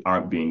they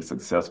aren't being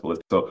successful.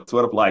 So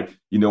sort of like,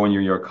 when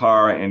you're in your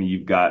car and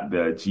you've got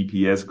the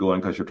GPS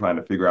going because you're trying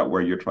to figure out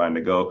where you're trying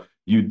to go,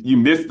 you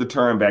missed the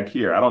turn back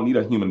here. I don't need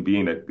a human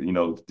being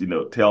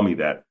to tell me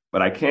that,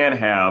 but I can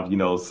have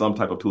some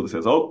type of tool that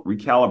says, oh,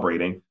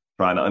 recalibrating,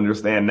 trying to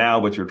understand now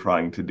what you're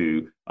trying to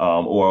do.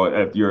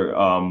 Or if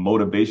your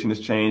motivation has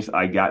changed,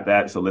 I got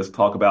that. So let's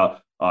talk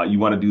about you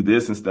want to do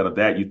this instead of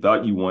that. You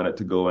thought you wanted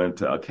to go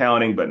into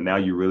accounting, but now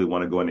you really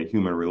want to go into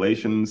human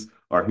relations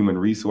or human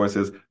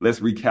resources. Let's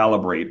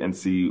recalibrate and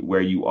see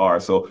where you are.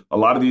 So a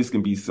lot of these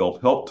can be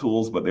self-help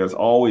tools, but there's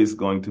always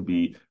going to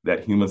be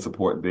that human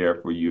support there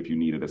for you if you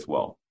need it as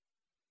well.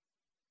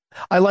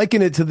 I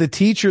liken it to the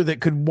teacher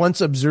that could once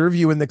observe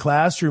you in the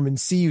classroom and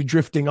see you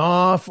drifting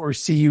off or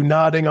see you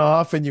nodding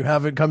off and you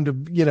haven't come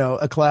to,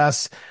 a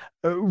class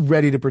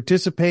ready to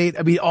participate.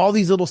 I mean, all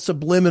these little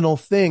subliminal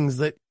things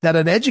that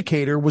an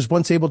educator was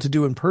once able to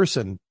do in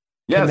person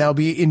can now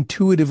be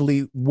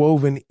intuitively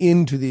woven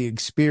into the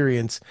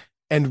experience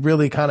and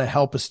really kind of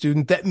help a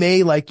student that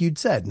may, like you'd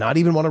said, not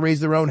even want to raise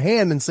their own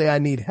hand and say, I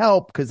need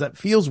help because that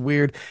feels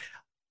weird.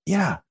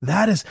 Yeah,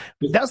 that's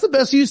the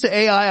best use of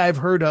AI I've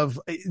heard of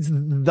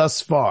thus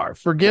far.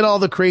 Forget all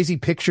the crazy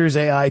pictures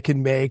AI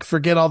can make.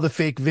 Forget all the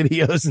fake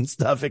videos and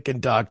stuff it can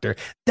doctor.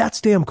 That's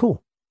damn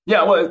cool.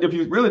 Yeah, well, if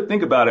you really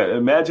think about it,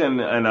 imagine,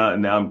 and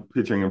now I'm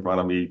picturing in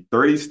front of me,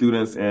 30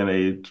 students in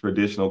a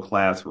traditional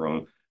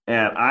classroom.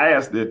 And I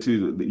asked it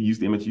to use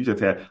the image you just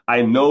had.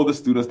 I know the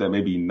students that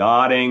may be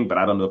nodding, but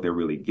I don't know if they're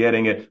really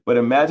getting it. But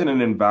imagine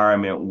an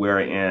environment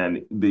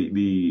wherein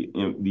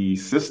the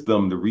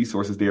system, the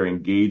resources they're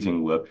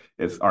engaging with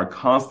are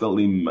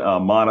constantly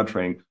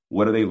monitoring.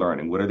 What are they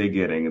learning? What are they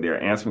getting? And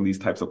they're answering these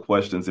types of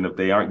questions. And if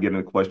they aren't getting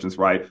the questions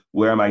right,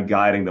 where am I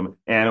guiding them?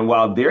 And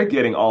while they're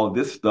getting all of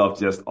this stuff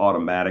just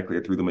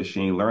automatically through the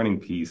machine learning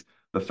piece,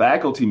 the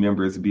faculty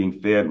member is being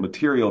fed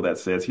material that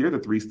says, here are the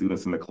 3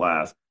 students in the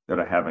class that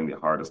are having the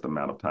hardest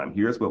amount of time.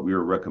 Here's what we're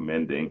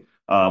recommending.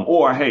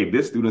 Or, hey,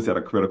 this student's at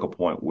a critical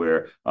point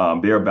where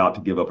they're about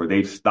to give up or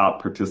they've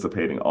stopped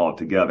participating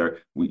altogether.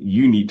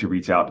 You need to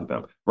reach out to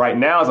them. Right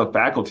now, as a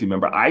faculty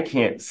member, I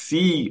can't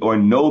see or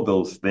know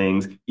those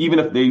things, even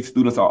if these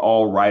students are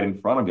all right in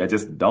front of me. I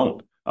just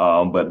don't.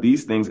 But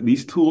these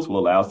tools will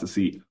allow us to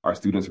see, are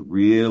students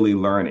really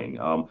learning?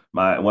 One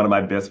of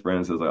my best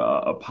friends is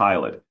a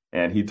pilot.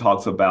 And he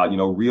talks about,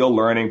 real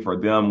learning for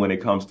them when it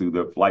comes to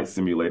the flight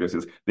simulators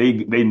is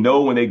they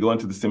know when they go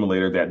into the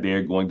simulator that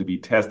they're going to be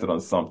tested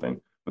on something,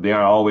 but they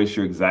aren't always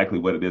sure exactly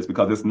what it is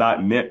because it's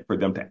not meant for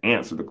them to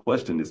answer the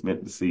question. It's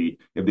meant to see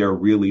if they're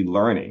really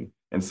learning.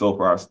 And so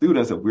for our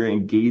students, if we're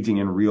engaging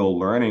in real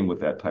learning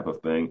with that type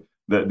of thing,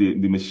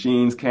 the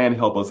machines can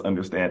help us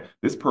understand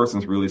this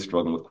person's really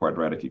struggling with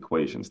quadratic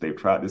equations. They've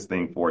tried this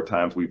thing 4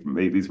 times. We've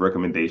made these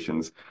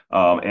recommendations,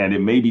 and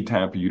it may be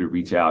time for you to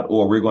reach out,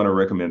 or we're going to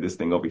recommend this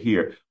thing over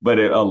here. But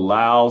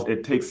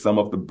it takes some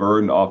of the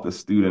burden off the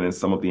student and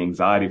some of the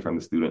anxiety from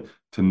the student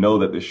to know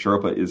that the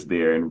Sherpa is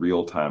there in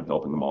real time,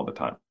 helping them all the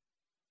time.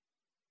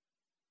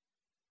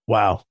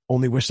 Wow.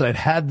 Only wish I'd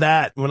had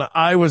that when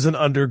I was an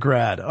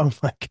undergrad. Oh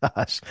my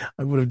gosh.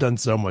 I would have done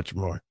so much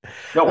more.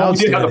 No, well, we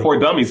did have the For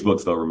Dummies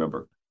books though,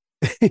 remember?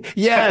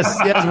 Yes,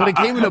 when it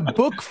came in a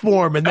book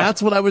form, and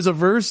that's what I was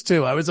averse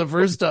to. I was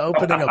averse to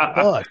opening a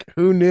book.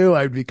 Who knew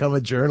I'd become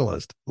a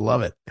journalist?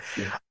 Love it.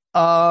 Yeah.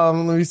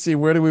 Let me see.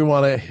 Where do we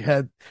want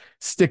to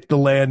stick the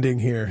landing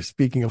here?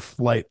 Speaking of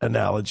flight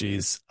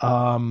analogies.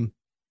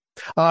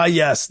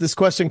 Yes, this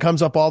question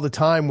comes up all the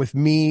time with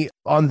me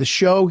on the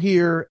show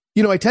here.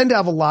 I tend to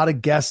have a lot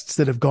of guests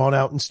that have gone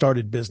out and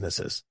started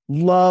businesses.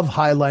 Love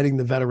highlighting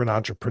the veteran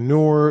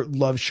entrepreneur,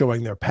 love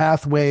showing their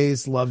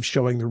pathways, love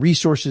showing the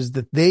resources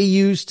that they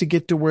use to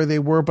get to where they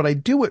were. But I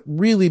do it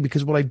really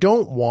because what I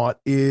don't want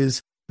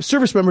is a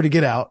service member to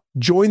get out,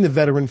 join the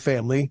veteran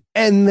family,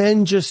 and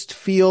then just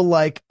feel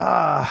like,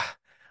 I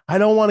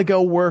don't want to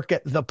go work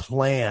at the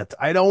plant.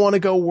 I don't want to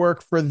go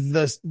work for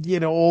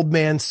the, old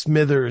man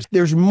Smithers.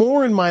 There's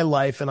more in my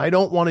life, and I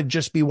don't want to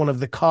just be one of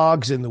the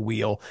cogs in the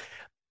wheel.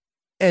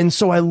 And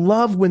so I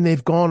love when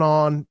they've gone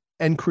on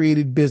and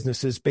created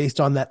businesses based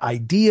on that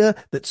idea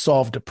that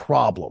solved a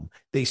problem.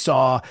 They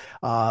saw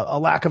a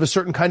lack of a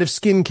certain kind of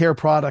skincare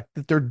product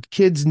that their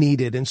kids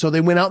needed. And so they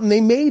went out and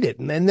they made it.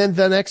 And then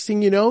the next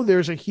thing you know,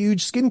 there's a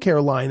huge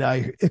skincare line.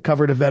 I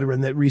covered a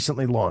veteran that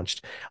recently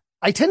launched.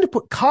 I tend to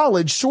put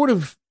college sort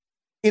of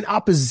in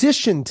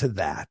opposition to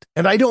that.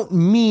 And I don't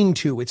mean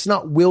to. It's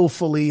not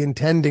willfully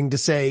intending to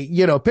say,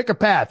 pick a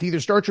path,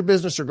 either start your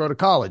business or go to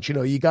college.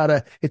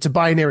 It's a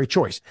binary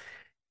choice.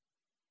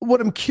 What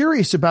I'm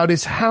curious about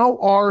is how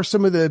are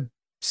some of the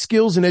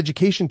skills and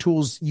education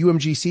tools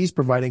UMGC is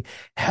providing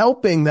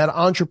helping that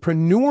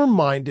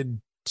entrepreneur-minded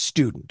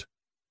student?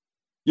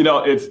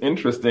 It's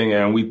interesting,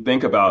 and we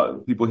think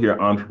about people hear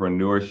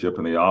entrepreneurship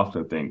and they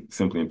often think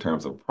simply in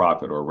terms of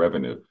profit or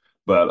revenue.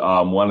 But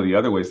one of the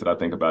other ways that I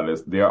think about it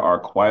is there are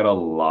quite a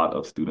lot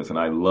of students, and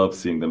I love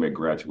seeing them at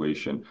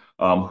graduation,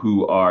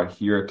 who are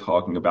here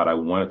talking about, I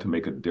wanted to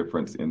make a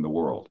difference in the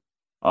world.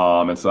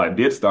 And so I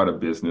did start a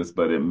business,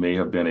 but it may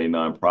have been a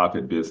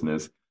nonprofit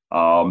business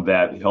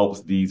that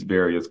helps these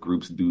various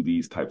groups do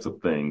these types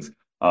of things.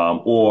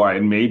 Or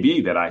it may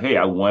be that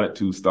I wanted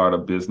to start a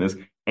business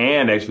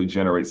and actually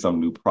generate some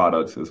new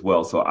products as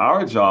well. So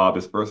our job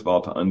is, first of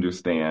all, to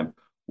understand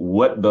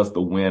what does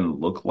the win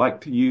look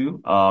like to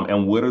you,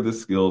 and what are the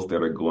skills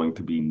that are going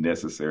to be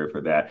necessary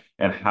for that,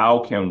 and how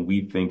can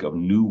we think of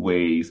new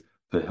ways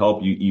to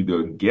help you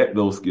either get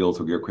those skills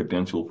or get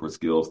credential for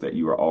skills that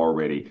you are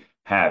already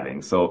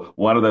having. So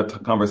one of the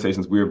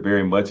conversations we're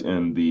very much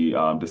in the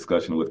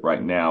discussion with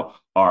right now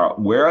are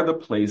where are the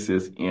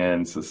places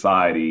in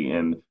society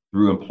and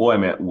through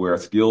employment where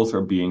skills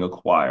are being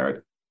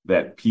acquired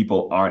that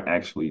people aren't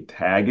actually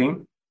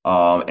tagging,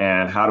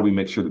 and how do we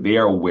make sure that they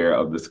are aware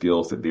of the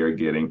skills that they're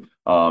getting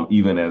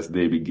even as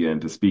they begin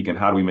to speak, and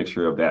how do we make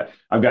sure of that?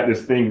 I've got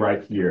this thing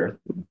right here.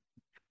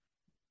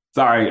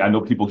 Sorry, I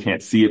know people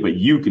can't see it, but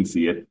you can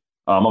see it.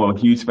 I'm a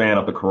huge fan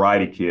of the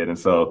Karate Kid, and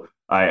so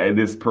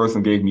this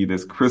person gave me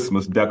this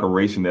Christmas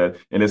decoration and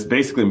it's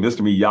basically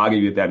Mr.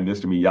 Miyagi with that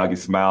Mr. Miyagi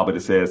smile, but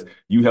it says,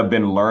 "You have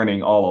been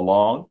learning all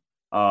along."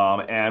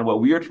 And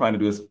what we are trying to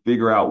do is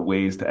figure out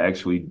ways to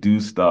actually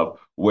do stuff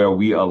where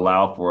we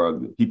allow for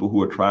people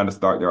who are trying to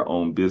start their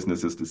own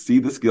businesses to see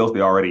the skills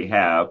they already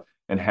have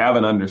and have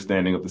an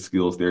understanding of the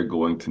skills they're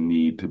going to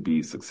need to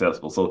be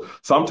successful. So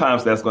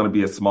sometimes that's going to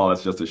be as small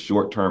as just a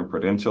short-term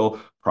credential,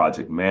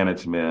 project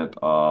management,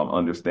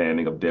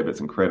 understanding of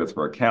debits and credits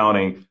for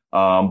accounting.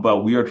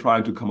 But we are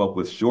trying to come up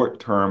with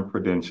short-term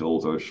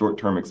credentials or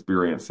short-term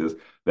experiences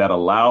that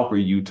allow for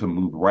you to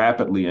move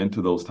rapidly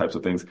into those types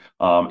of things.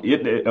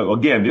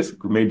 Again, this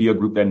may be a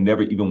group that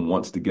never even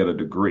wants to get a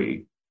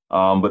degree,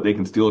 but they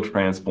can still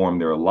transform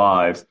their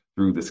lives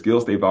through the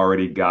skills they've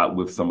already got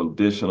with some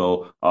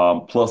additional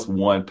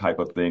 +1 type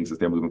of things as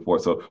they're moving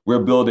forward. So we're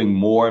building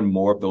more and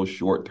more of those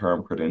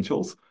short-term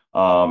credentials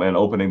and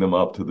opening them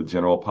up to the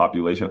general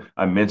population.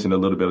 I mentioned a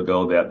little bit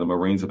ago that the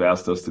Marines have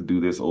asked us to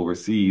do this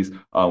overseas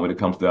when it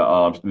comes to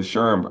the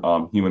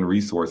SHRM human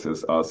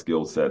resources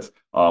skill sets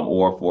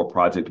or for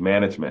project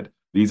management.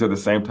 These are the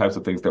same types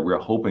of things that we're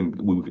hoping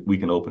we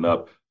can open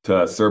up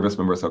to service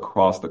members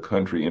across the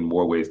country in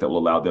more ways that will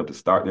allow them to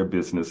start their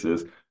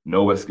businesses,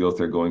 know what skills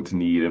they're going to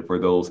need, and for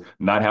those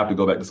not have to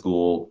go back to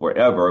school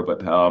forever, but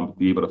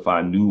be able to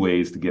find new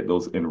ways to get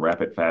those in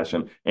rapid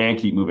fashion and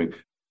keep moving.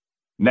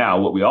 Now,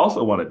 what we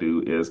also want to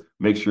do is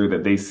make sure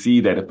that they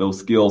see that if those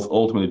skills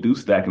ultimately do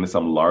stack into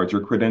some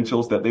larger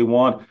credentials that they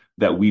want,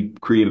 that we've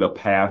created a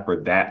path for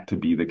that to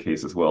be the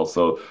case as well.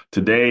 So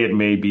today it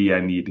may be I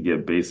need to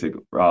get basic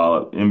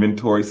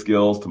inventory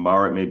skills.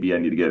 Tomorrow it may be I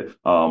need to get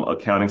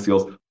accounting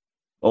skills.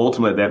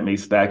 ultimately that may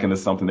stack into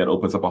something that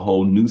opens up a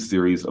whole new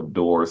series of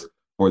doors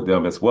for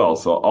them as well.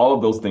 So all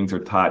of those things are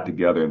tied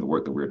together in the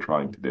work that we're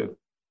trying to do.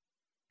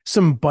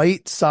 Some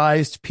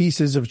bite-sized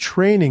pieces of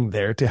training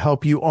there to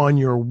help you on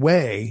your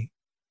way,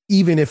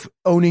 even if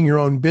owning your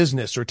own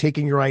business or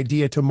taking your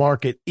idea to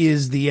market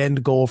is the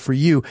end goal for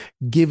you,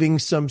 giving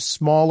some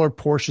smaller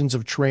portions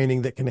of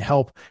training that can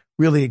help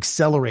really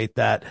accelerate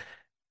that.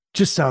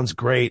 Just sounds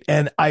great.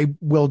 And I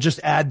will just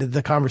add to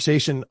the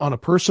conversation on a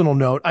personal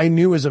note. I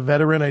knew as a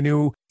veteran, I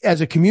knew as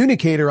a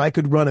communicator, I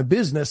could run a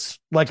business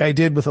like I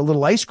did with a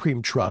little ice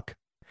cream truck.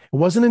 It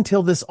wasn't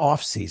until this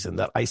off season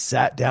that I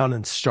sat down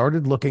and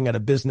started looking at a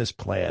business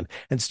plan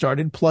and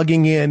started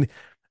plugging in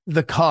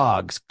the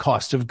COGS,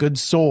 cost of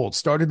goods sold,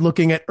 started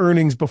looking at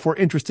earnings before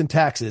interest and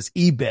taxes,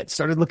 EBIT,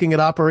 started looking at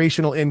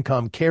operational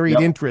income, carried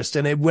interest.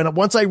 And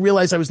once I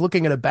realized I was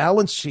looking at a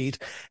balance sheet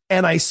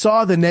and I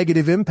saw the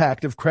negative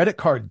impact of credit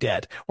card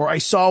debt, or I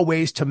saw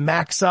ways to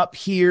max up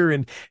here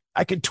and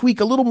I could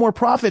tweak a little more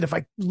profit if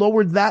I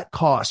lowered that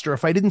cost, or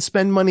if I didn't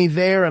spend money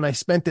there and I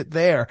spent it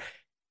there.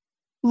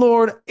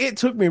 Lord, it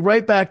took me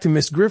right back to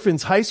Miss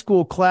Griffin's high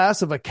school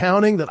class of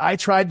accounting that I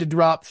tried to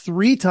drop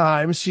 3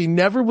 times. She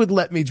never would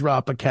let me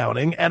drop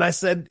accounting. And I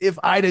said, if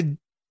I'd have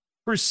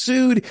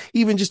pursued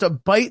even just a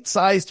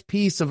bite-sized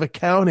piece of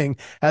accounting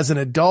as an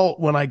adult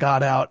when I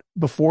got out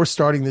before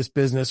starting this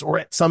business or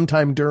at some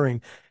time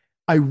during,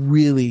 I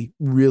really,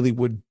 really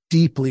would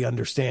deeply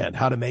understand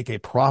how to make a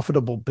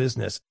profitable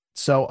business.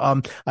 So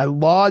I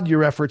laud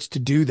your efforts to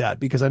do that,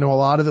 because I know a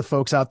lot of the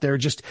folks out there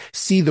just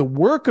see the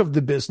work of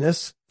the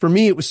business. For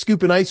me, it was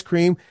scooping ice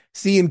cream,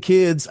 seeing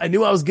kids. I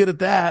knew I was good at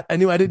that. I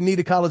knew I didn't need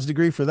a college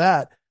degree for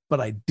that, but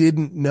I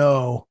didn't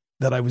know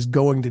that I was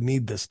going to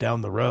need this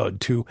down the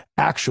road to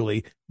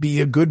actually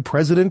be a good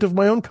president of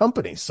my own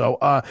company. So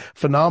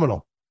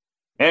phenomenal.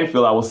 And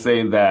Phil, I will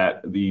say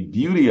that the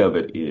beauty of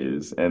it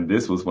is, and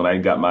this was when I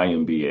got my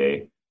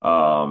MBA,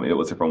 it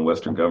was from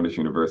Western Governors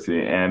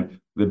University. And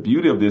the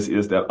beauty of this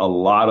is that a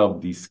lot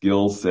of the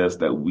skill sets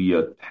that we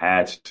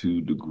attach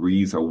to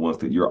degrees are ones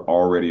that you're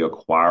already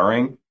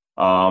acquiring,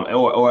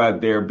 or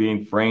they're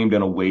being framed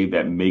in a way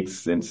that makes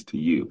sense to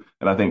you.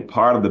 And I think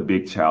part of the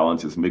big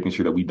challenge is making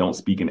sure that we don't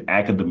speak in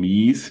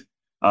academies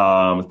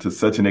to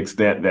such an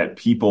extent that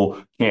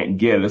people can't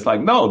get it. It's like,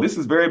 no, this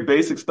is very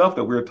basic stuff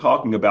that we're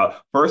talking about.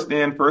 First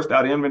in, first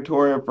out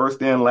inventory, first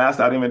in,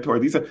 last out inventory.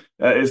 These are,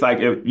 it's like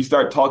if you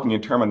start talking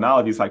in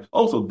terminology, it's like,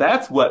 oh, so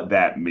that's what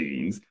that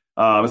means.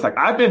 It's like,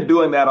 I've been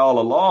doing that all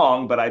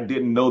along, but I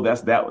didn't know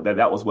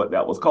that was what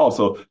that was called.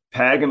 So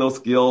tagging those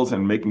skills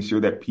and making sure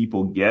that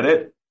people get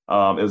it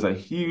is a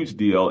huge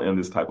deal in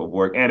this type of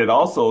work. And it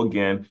also,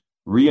 again,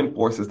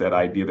 reinforces that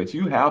idea that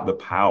you have the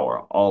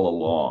power all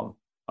along.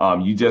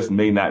 You just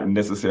may not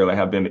necessarily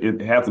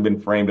it hasn't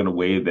been framed in a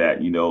way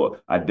that,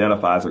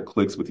 identifies or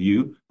clicks with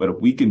you. But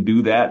if we can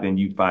do that, then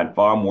you find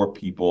far more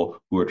people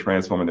who are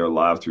transforming their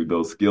lives through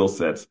those skill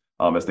sets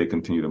as they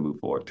continue to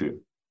move forward too.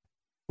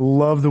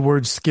 Love the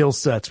word skill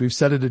sets. We've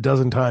said it a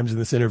dozen times in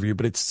this interview,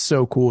 but it's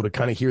so cool to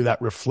kind of hear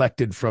that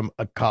reflected from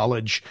a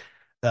college,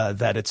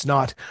 that it's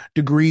not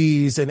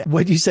degrees and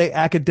what do you say,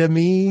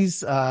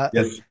 academies?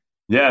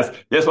 Yes.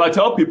 So I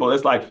tell people,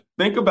 it's like,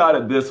 think about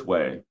it this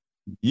way.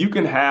 You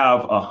can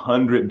have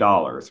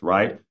 $100,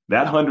 right?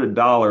 That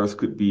 $100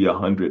 could be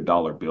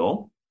 $100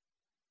 bill.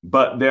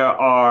 But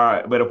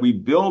if we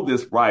build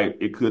this right,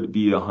 it could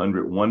be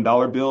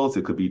 $101 bills.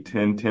 It could be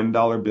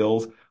 $10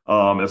 bills.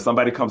 If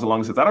somebody comes along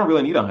and says, I don't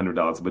really need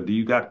 $100, but do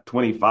you got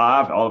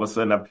 25? All of a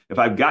sudden, if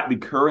I've got the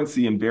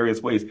currency in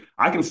various ways,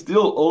 I can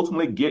still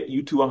ultimately get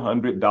you to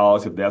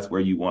 $100 if that's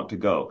where you want to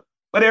go.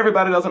 But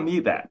everybody doesn't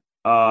need that.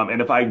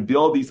 And if I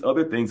build these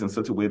other things in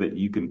such a way that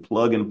you can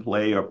plug and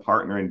play or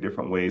partner in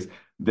different ways,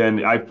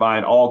 then I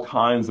find all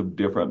kinds of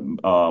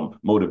different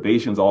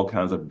motivations, all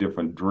kinds of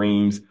different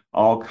dreams,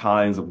 all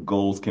kinds of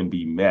goals can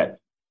be met.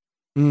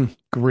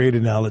 Great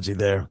analogy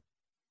there.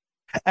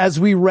 As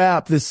we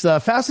wrap this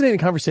fascinating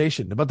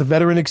conversation about the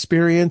veteran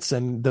experience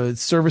and the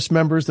service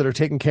members that are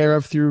taken care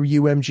of through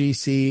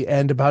UMGC,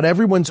 and about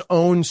everyone's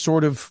own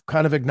sort of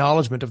kind of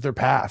acknowledgement of their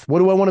path. What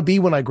do I want to be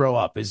when I grow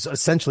up is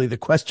essentially the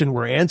question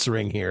we're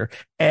answering here.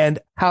 And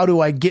how do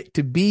I get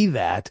to be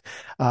that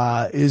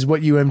is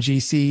what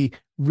UMGC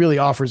really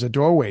offers a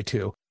doorway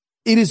to.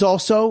 It is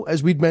also,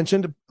 as we'd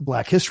mentioned,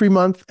 Black History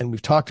Month, and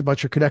we've talked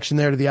about your connection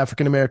there to the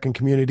African-American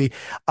community.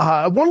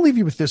 I want to leave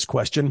you with this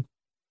question.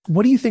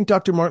 What do you think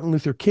Dr. Martin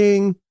Luther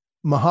King,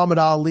 Muhammad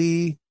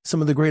Ali, some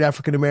of the great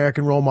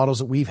African-American role models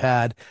that we've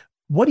had,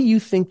 what do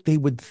you think they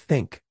would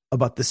think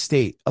about the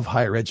state of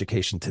higher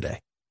education today?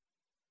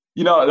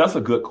 That's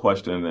a good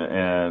question.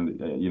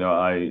 And,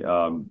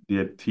 I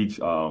did teach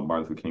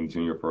Martin Luther King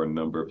Jr. for a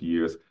number of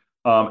years.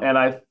 And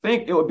I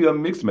think it would be a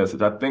mixed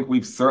message. I think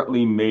we've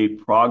certainly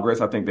made progress.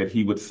 I think that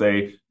he would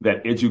say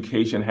that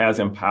education has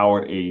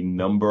empowered a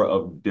number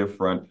of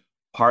different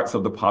parts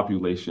of the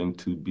population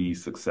to be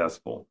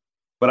successful.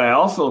 But I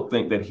also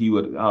think that he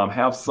would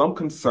have some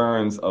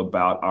concerns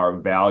about our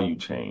value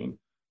chain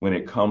when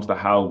it comes to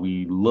how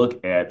we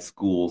look at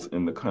schools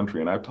in the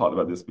country. And I've talked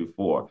about this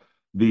before.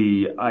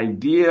 The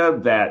idea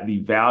that the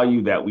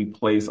value that we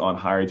place on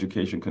higher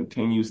education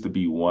continues to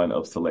be one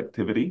of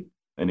selectivity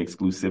and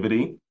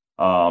exclusivity.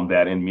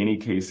 That in many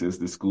cases,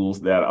 the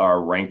schools that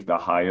are ranked the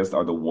highest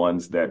are the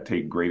ones that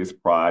take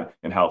greatest pride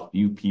in how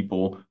few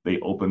people they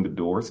open the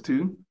doors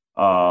to,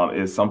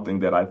 is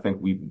something that I think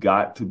we've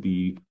got to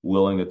be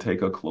willing to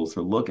take a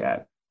closer look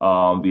at.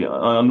 The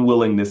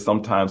unwillingness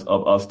sometimes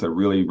of us to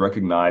really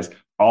recognize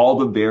all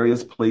the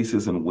various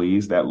places and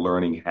ways that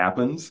learning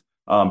happens.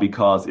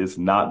 Because it's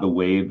not the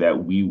way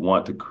that we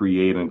want to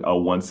create a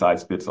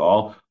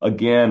one-size-fits-all,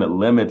 again, it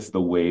limits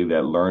the way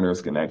that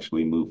learners can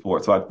actually move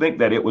forward. So I think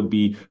that it would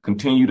be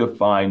continue to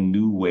find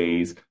new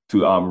ways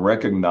to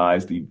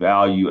recognize the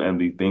value and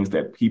the things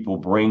that people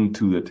bring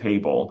to the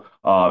table,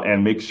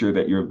 and make sure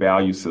that your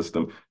value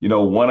system,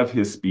 one of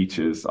his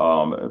speeches,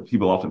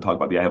 people often talk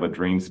about the I Have a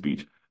Dream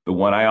speech. The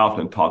one I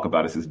often talk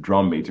about is his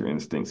drum major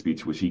instinct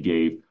speech, which he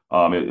gave.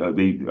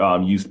 They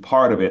used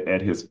part of it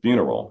at his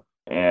funeral.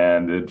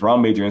 And the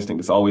drum major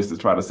instinct is always to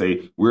try to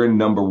say, we're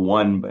number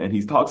one. And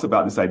he talks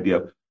about this idea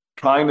of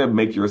trying to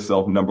make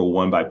yourself number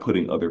one by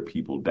putting other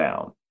people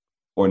down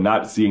or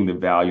not seeing the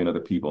value in other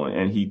people.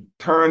 And he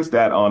turns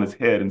that on its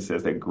head and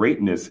says that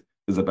greatness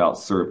is about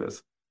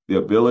service, the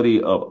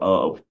ability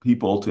of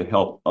people to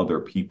help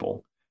other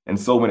people. And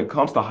so when it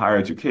comes to higher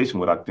education,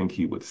 what I think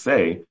he would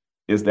say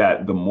is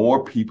that the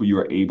more people you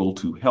are able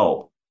to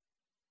help,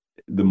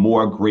 the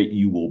more great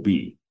you will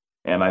be.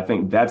 And I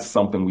think that's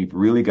something we've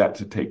really got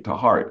to take to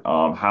heart.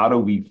 How do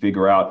we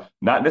figure out,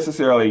 not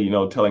necessarily,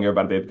 telling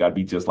everybody they've got to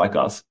be just like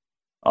us,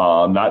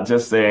 not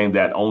just saying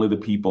that only the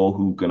people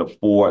who can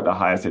afford the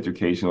highest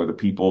education or the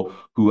people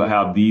who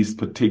have these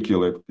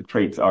particular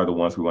traits are the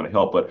ones we want to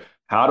help, but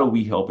how do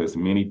we help as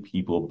many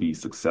people be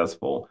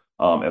successful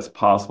as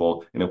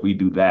possible? And if we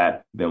do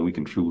that, then we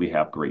can truly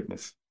have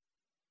greatness.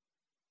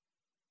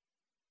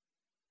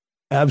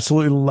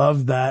 Absolutely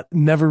love that.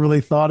 Never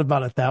really thought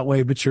about it that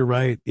way, but you're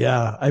right.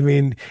 Yeah. I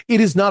mean, it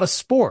is not a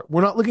sport.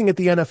 We're not looking at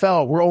the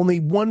NFL where only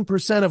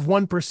 1% of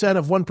 1%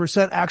 of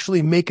 1%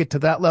 actually make it to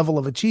that level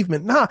of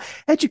achievement. Nah,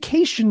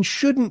 education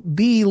shouldn't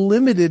be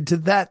limited to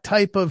that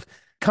type of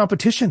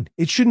competition.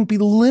 It shouldn't be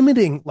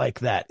limiting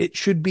like that. It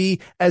should be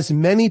as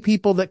many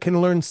people that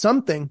can learn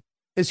something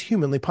as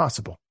humanly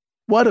possible.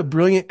 What a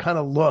brilliant kind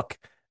of look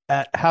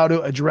at how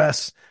to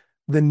address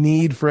the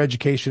need for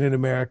education in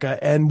America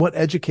and what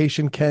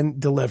education can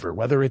deliver,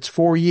 whether it's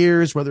 4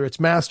 years, whether it's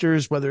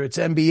master's, whether it's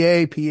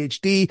MBA,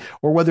 PhD,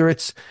 or whether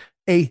it's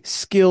a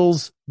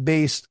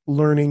skills-based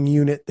learning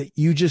unit that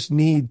you just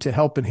need to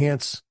help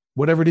enhance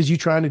whatever it is you're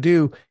trying to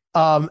do.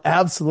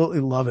 Absolutely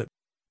love it.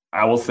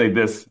 I will say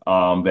this,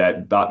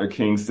 that Dr.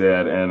 King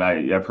said, and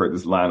I've heard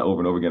this line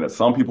over and over again, that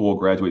some people will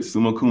graduate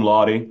summa cum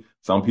laude,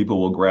 some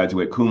people will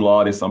graduate cum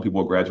laude, some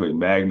people will graduate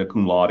magna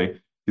cum laude.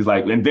 He's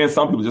like, and then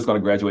some people are just going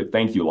to graduate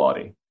thank you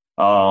laude.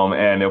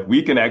 And if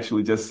we can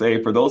actually just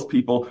say, for those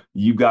people,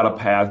 you've got a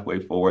pathway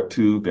forward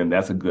too, then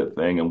that's a good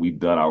thing, and we've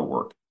done our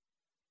work.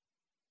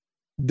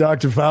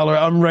 Dr. Fowler,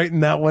 I'm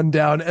writing that one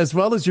down, as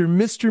well as your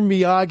Mr.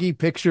 Miyagi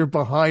picture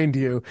behind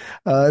you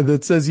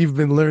that says you've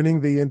been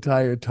learning the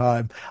entire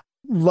time.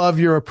 Love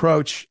your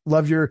approach.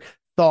 Love your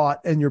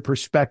thought and your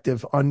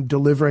perspective on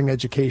delivering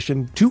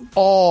education to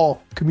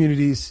all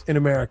communities in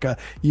America,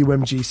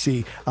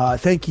 UMGC.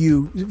 Thank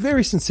you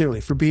very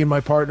sincerely for being my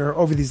partner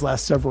over these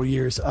last several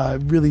years. I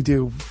really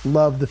do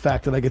love the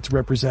fact that I get to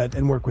represent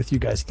and work with you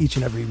guys each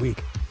and every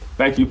week.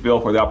 Thank you,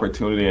 Phil, for the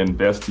opportunity, and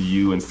best to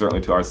you and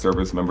certainly to our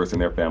service members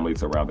and their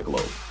families around the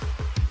globe.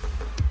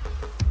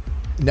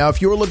 Now,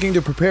 if you're looking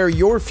to prepare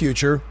your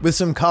future with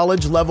some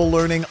college-level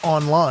learning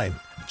online,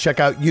 check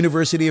out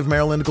University of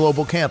Maryland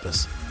Global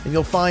Campus, and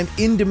you'll find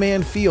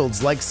in-demand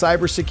fields like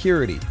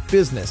cybersecurity,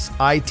 business,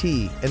 IT,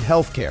 and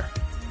healthcare.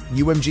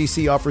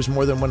 UMGC offers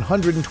more than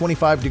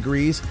 125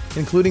 degrees,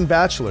 including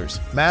bachelor's,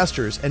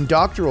 master's, and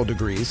doctoral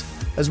degrees,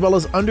 as well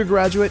as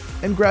undergraduate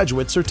and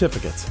graduate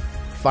certificates.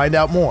 Find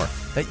out more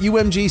at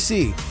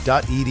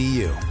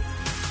umgc.edu.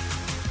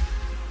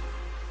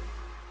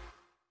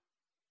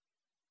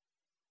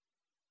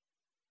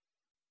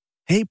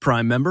 Hey,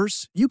 Prime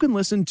members, you can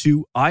listen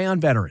to Eye on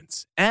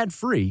Veterans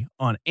ad-free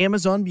on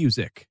Amazon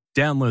Music.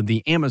 Download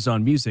the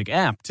Amazon Music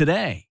app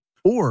today.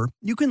 Or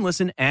you can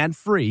listen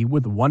ad-free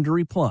with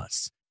Wondery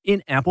Plus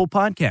in Apple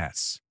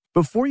Podcasts.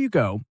 Before you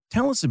go,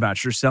 tell us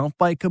about yourself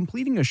by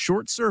completing a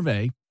short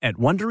survey at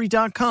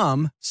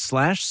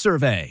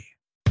Wondery.com/survey.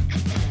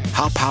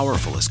 How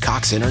powerful is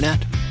Cox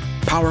Internet?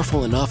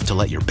 Powerful enough to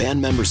let your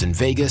band members in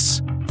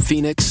Vegas,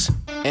 Phoenix,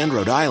 and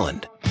Rhode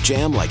Island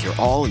jam like you're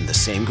all in the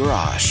same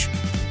garage.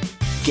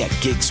 Get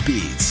gig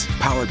speeds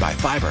powered by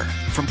fiber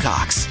from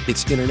Cox.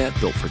 It's internet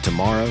built for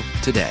tomorrow,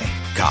 today.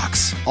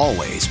 Cox,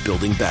 always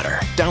building better.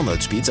 Download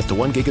speeds up to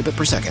 1 gigabit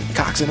per second.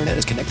 Cox Internet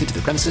is connected to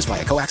the premises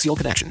via coaxial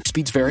connection.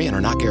 Speeds vary and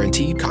are not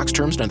guaranteed. Cox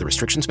terms and other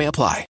restrictions may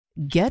apply.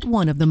 Get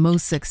one of the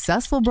most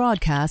successful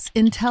broadcasts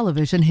in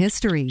television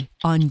history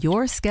on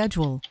your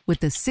schedule with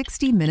the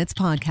 60 Minutes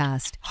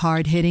Podcast.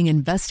 Hard-hitting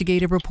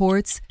investigative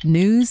reports,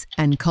 news,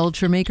 and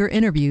culture maker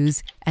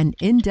interviews, and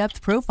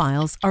in-depth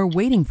profiles are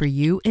waiting for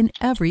you in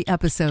every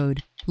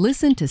episode.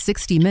 Listen to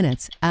 60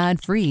 Minutes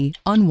ad-free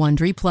on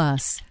Wondery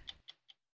Plus.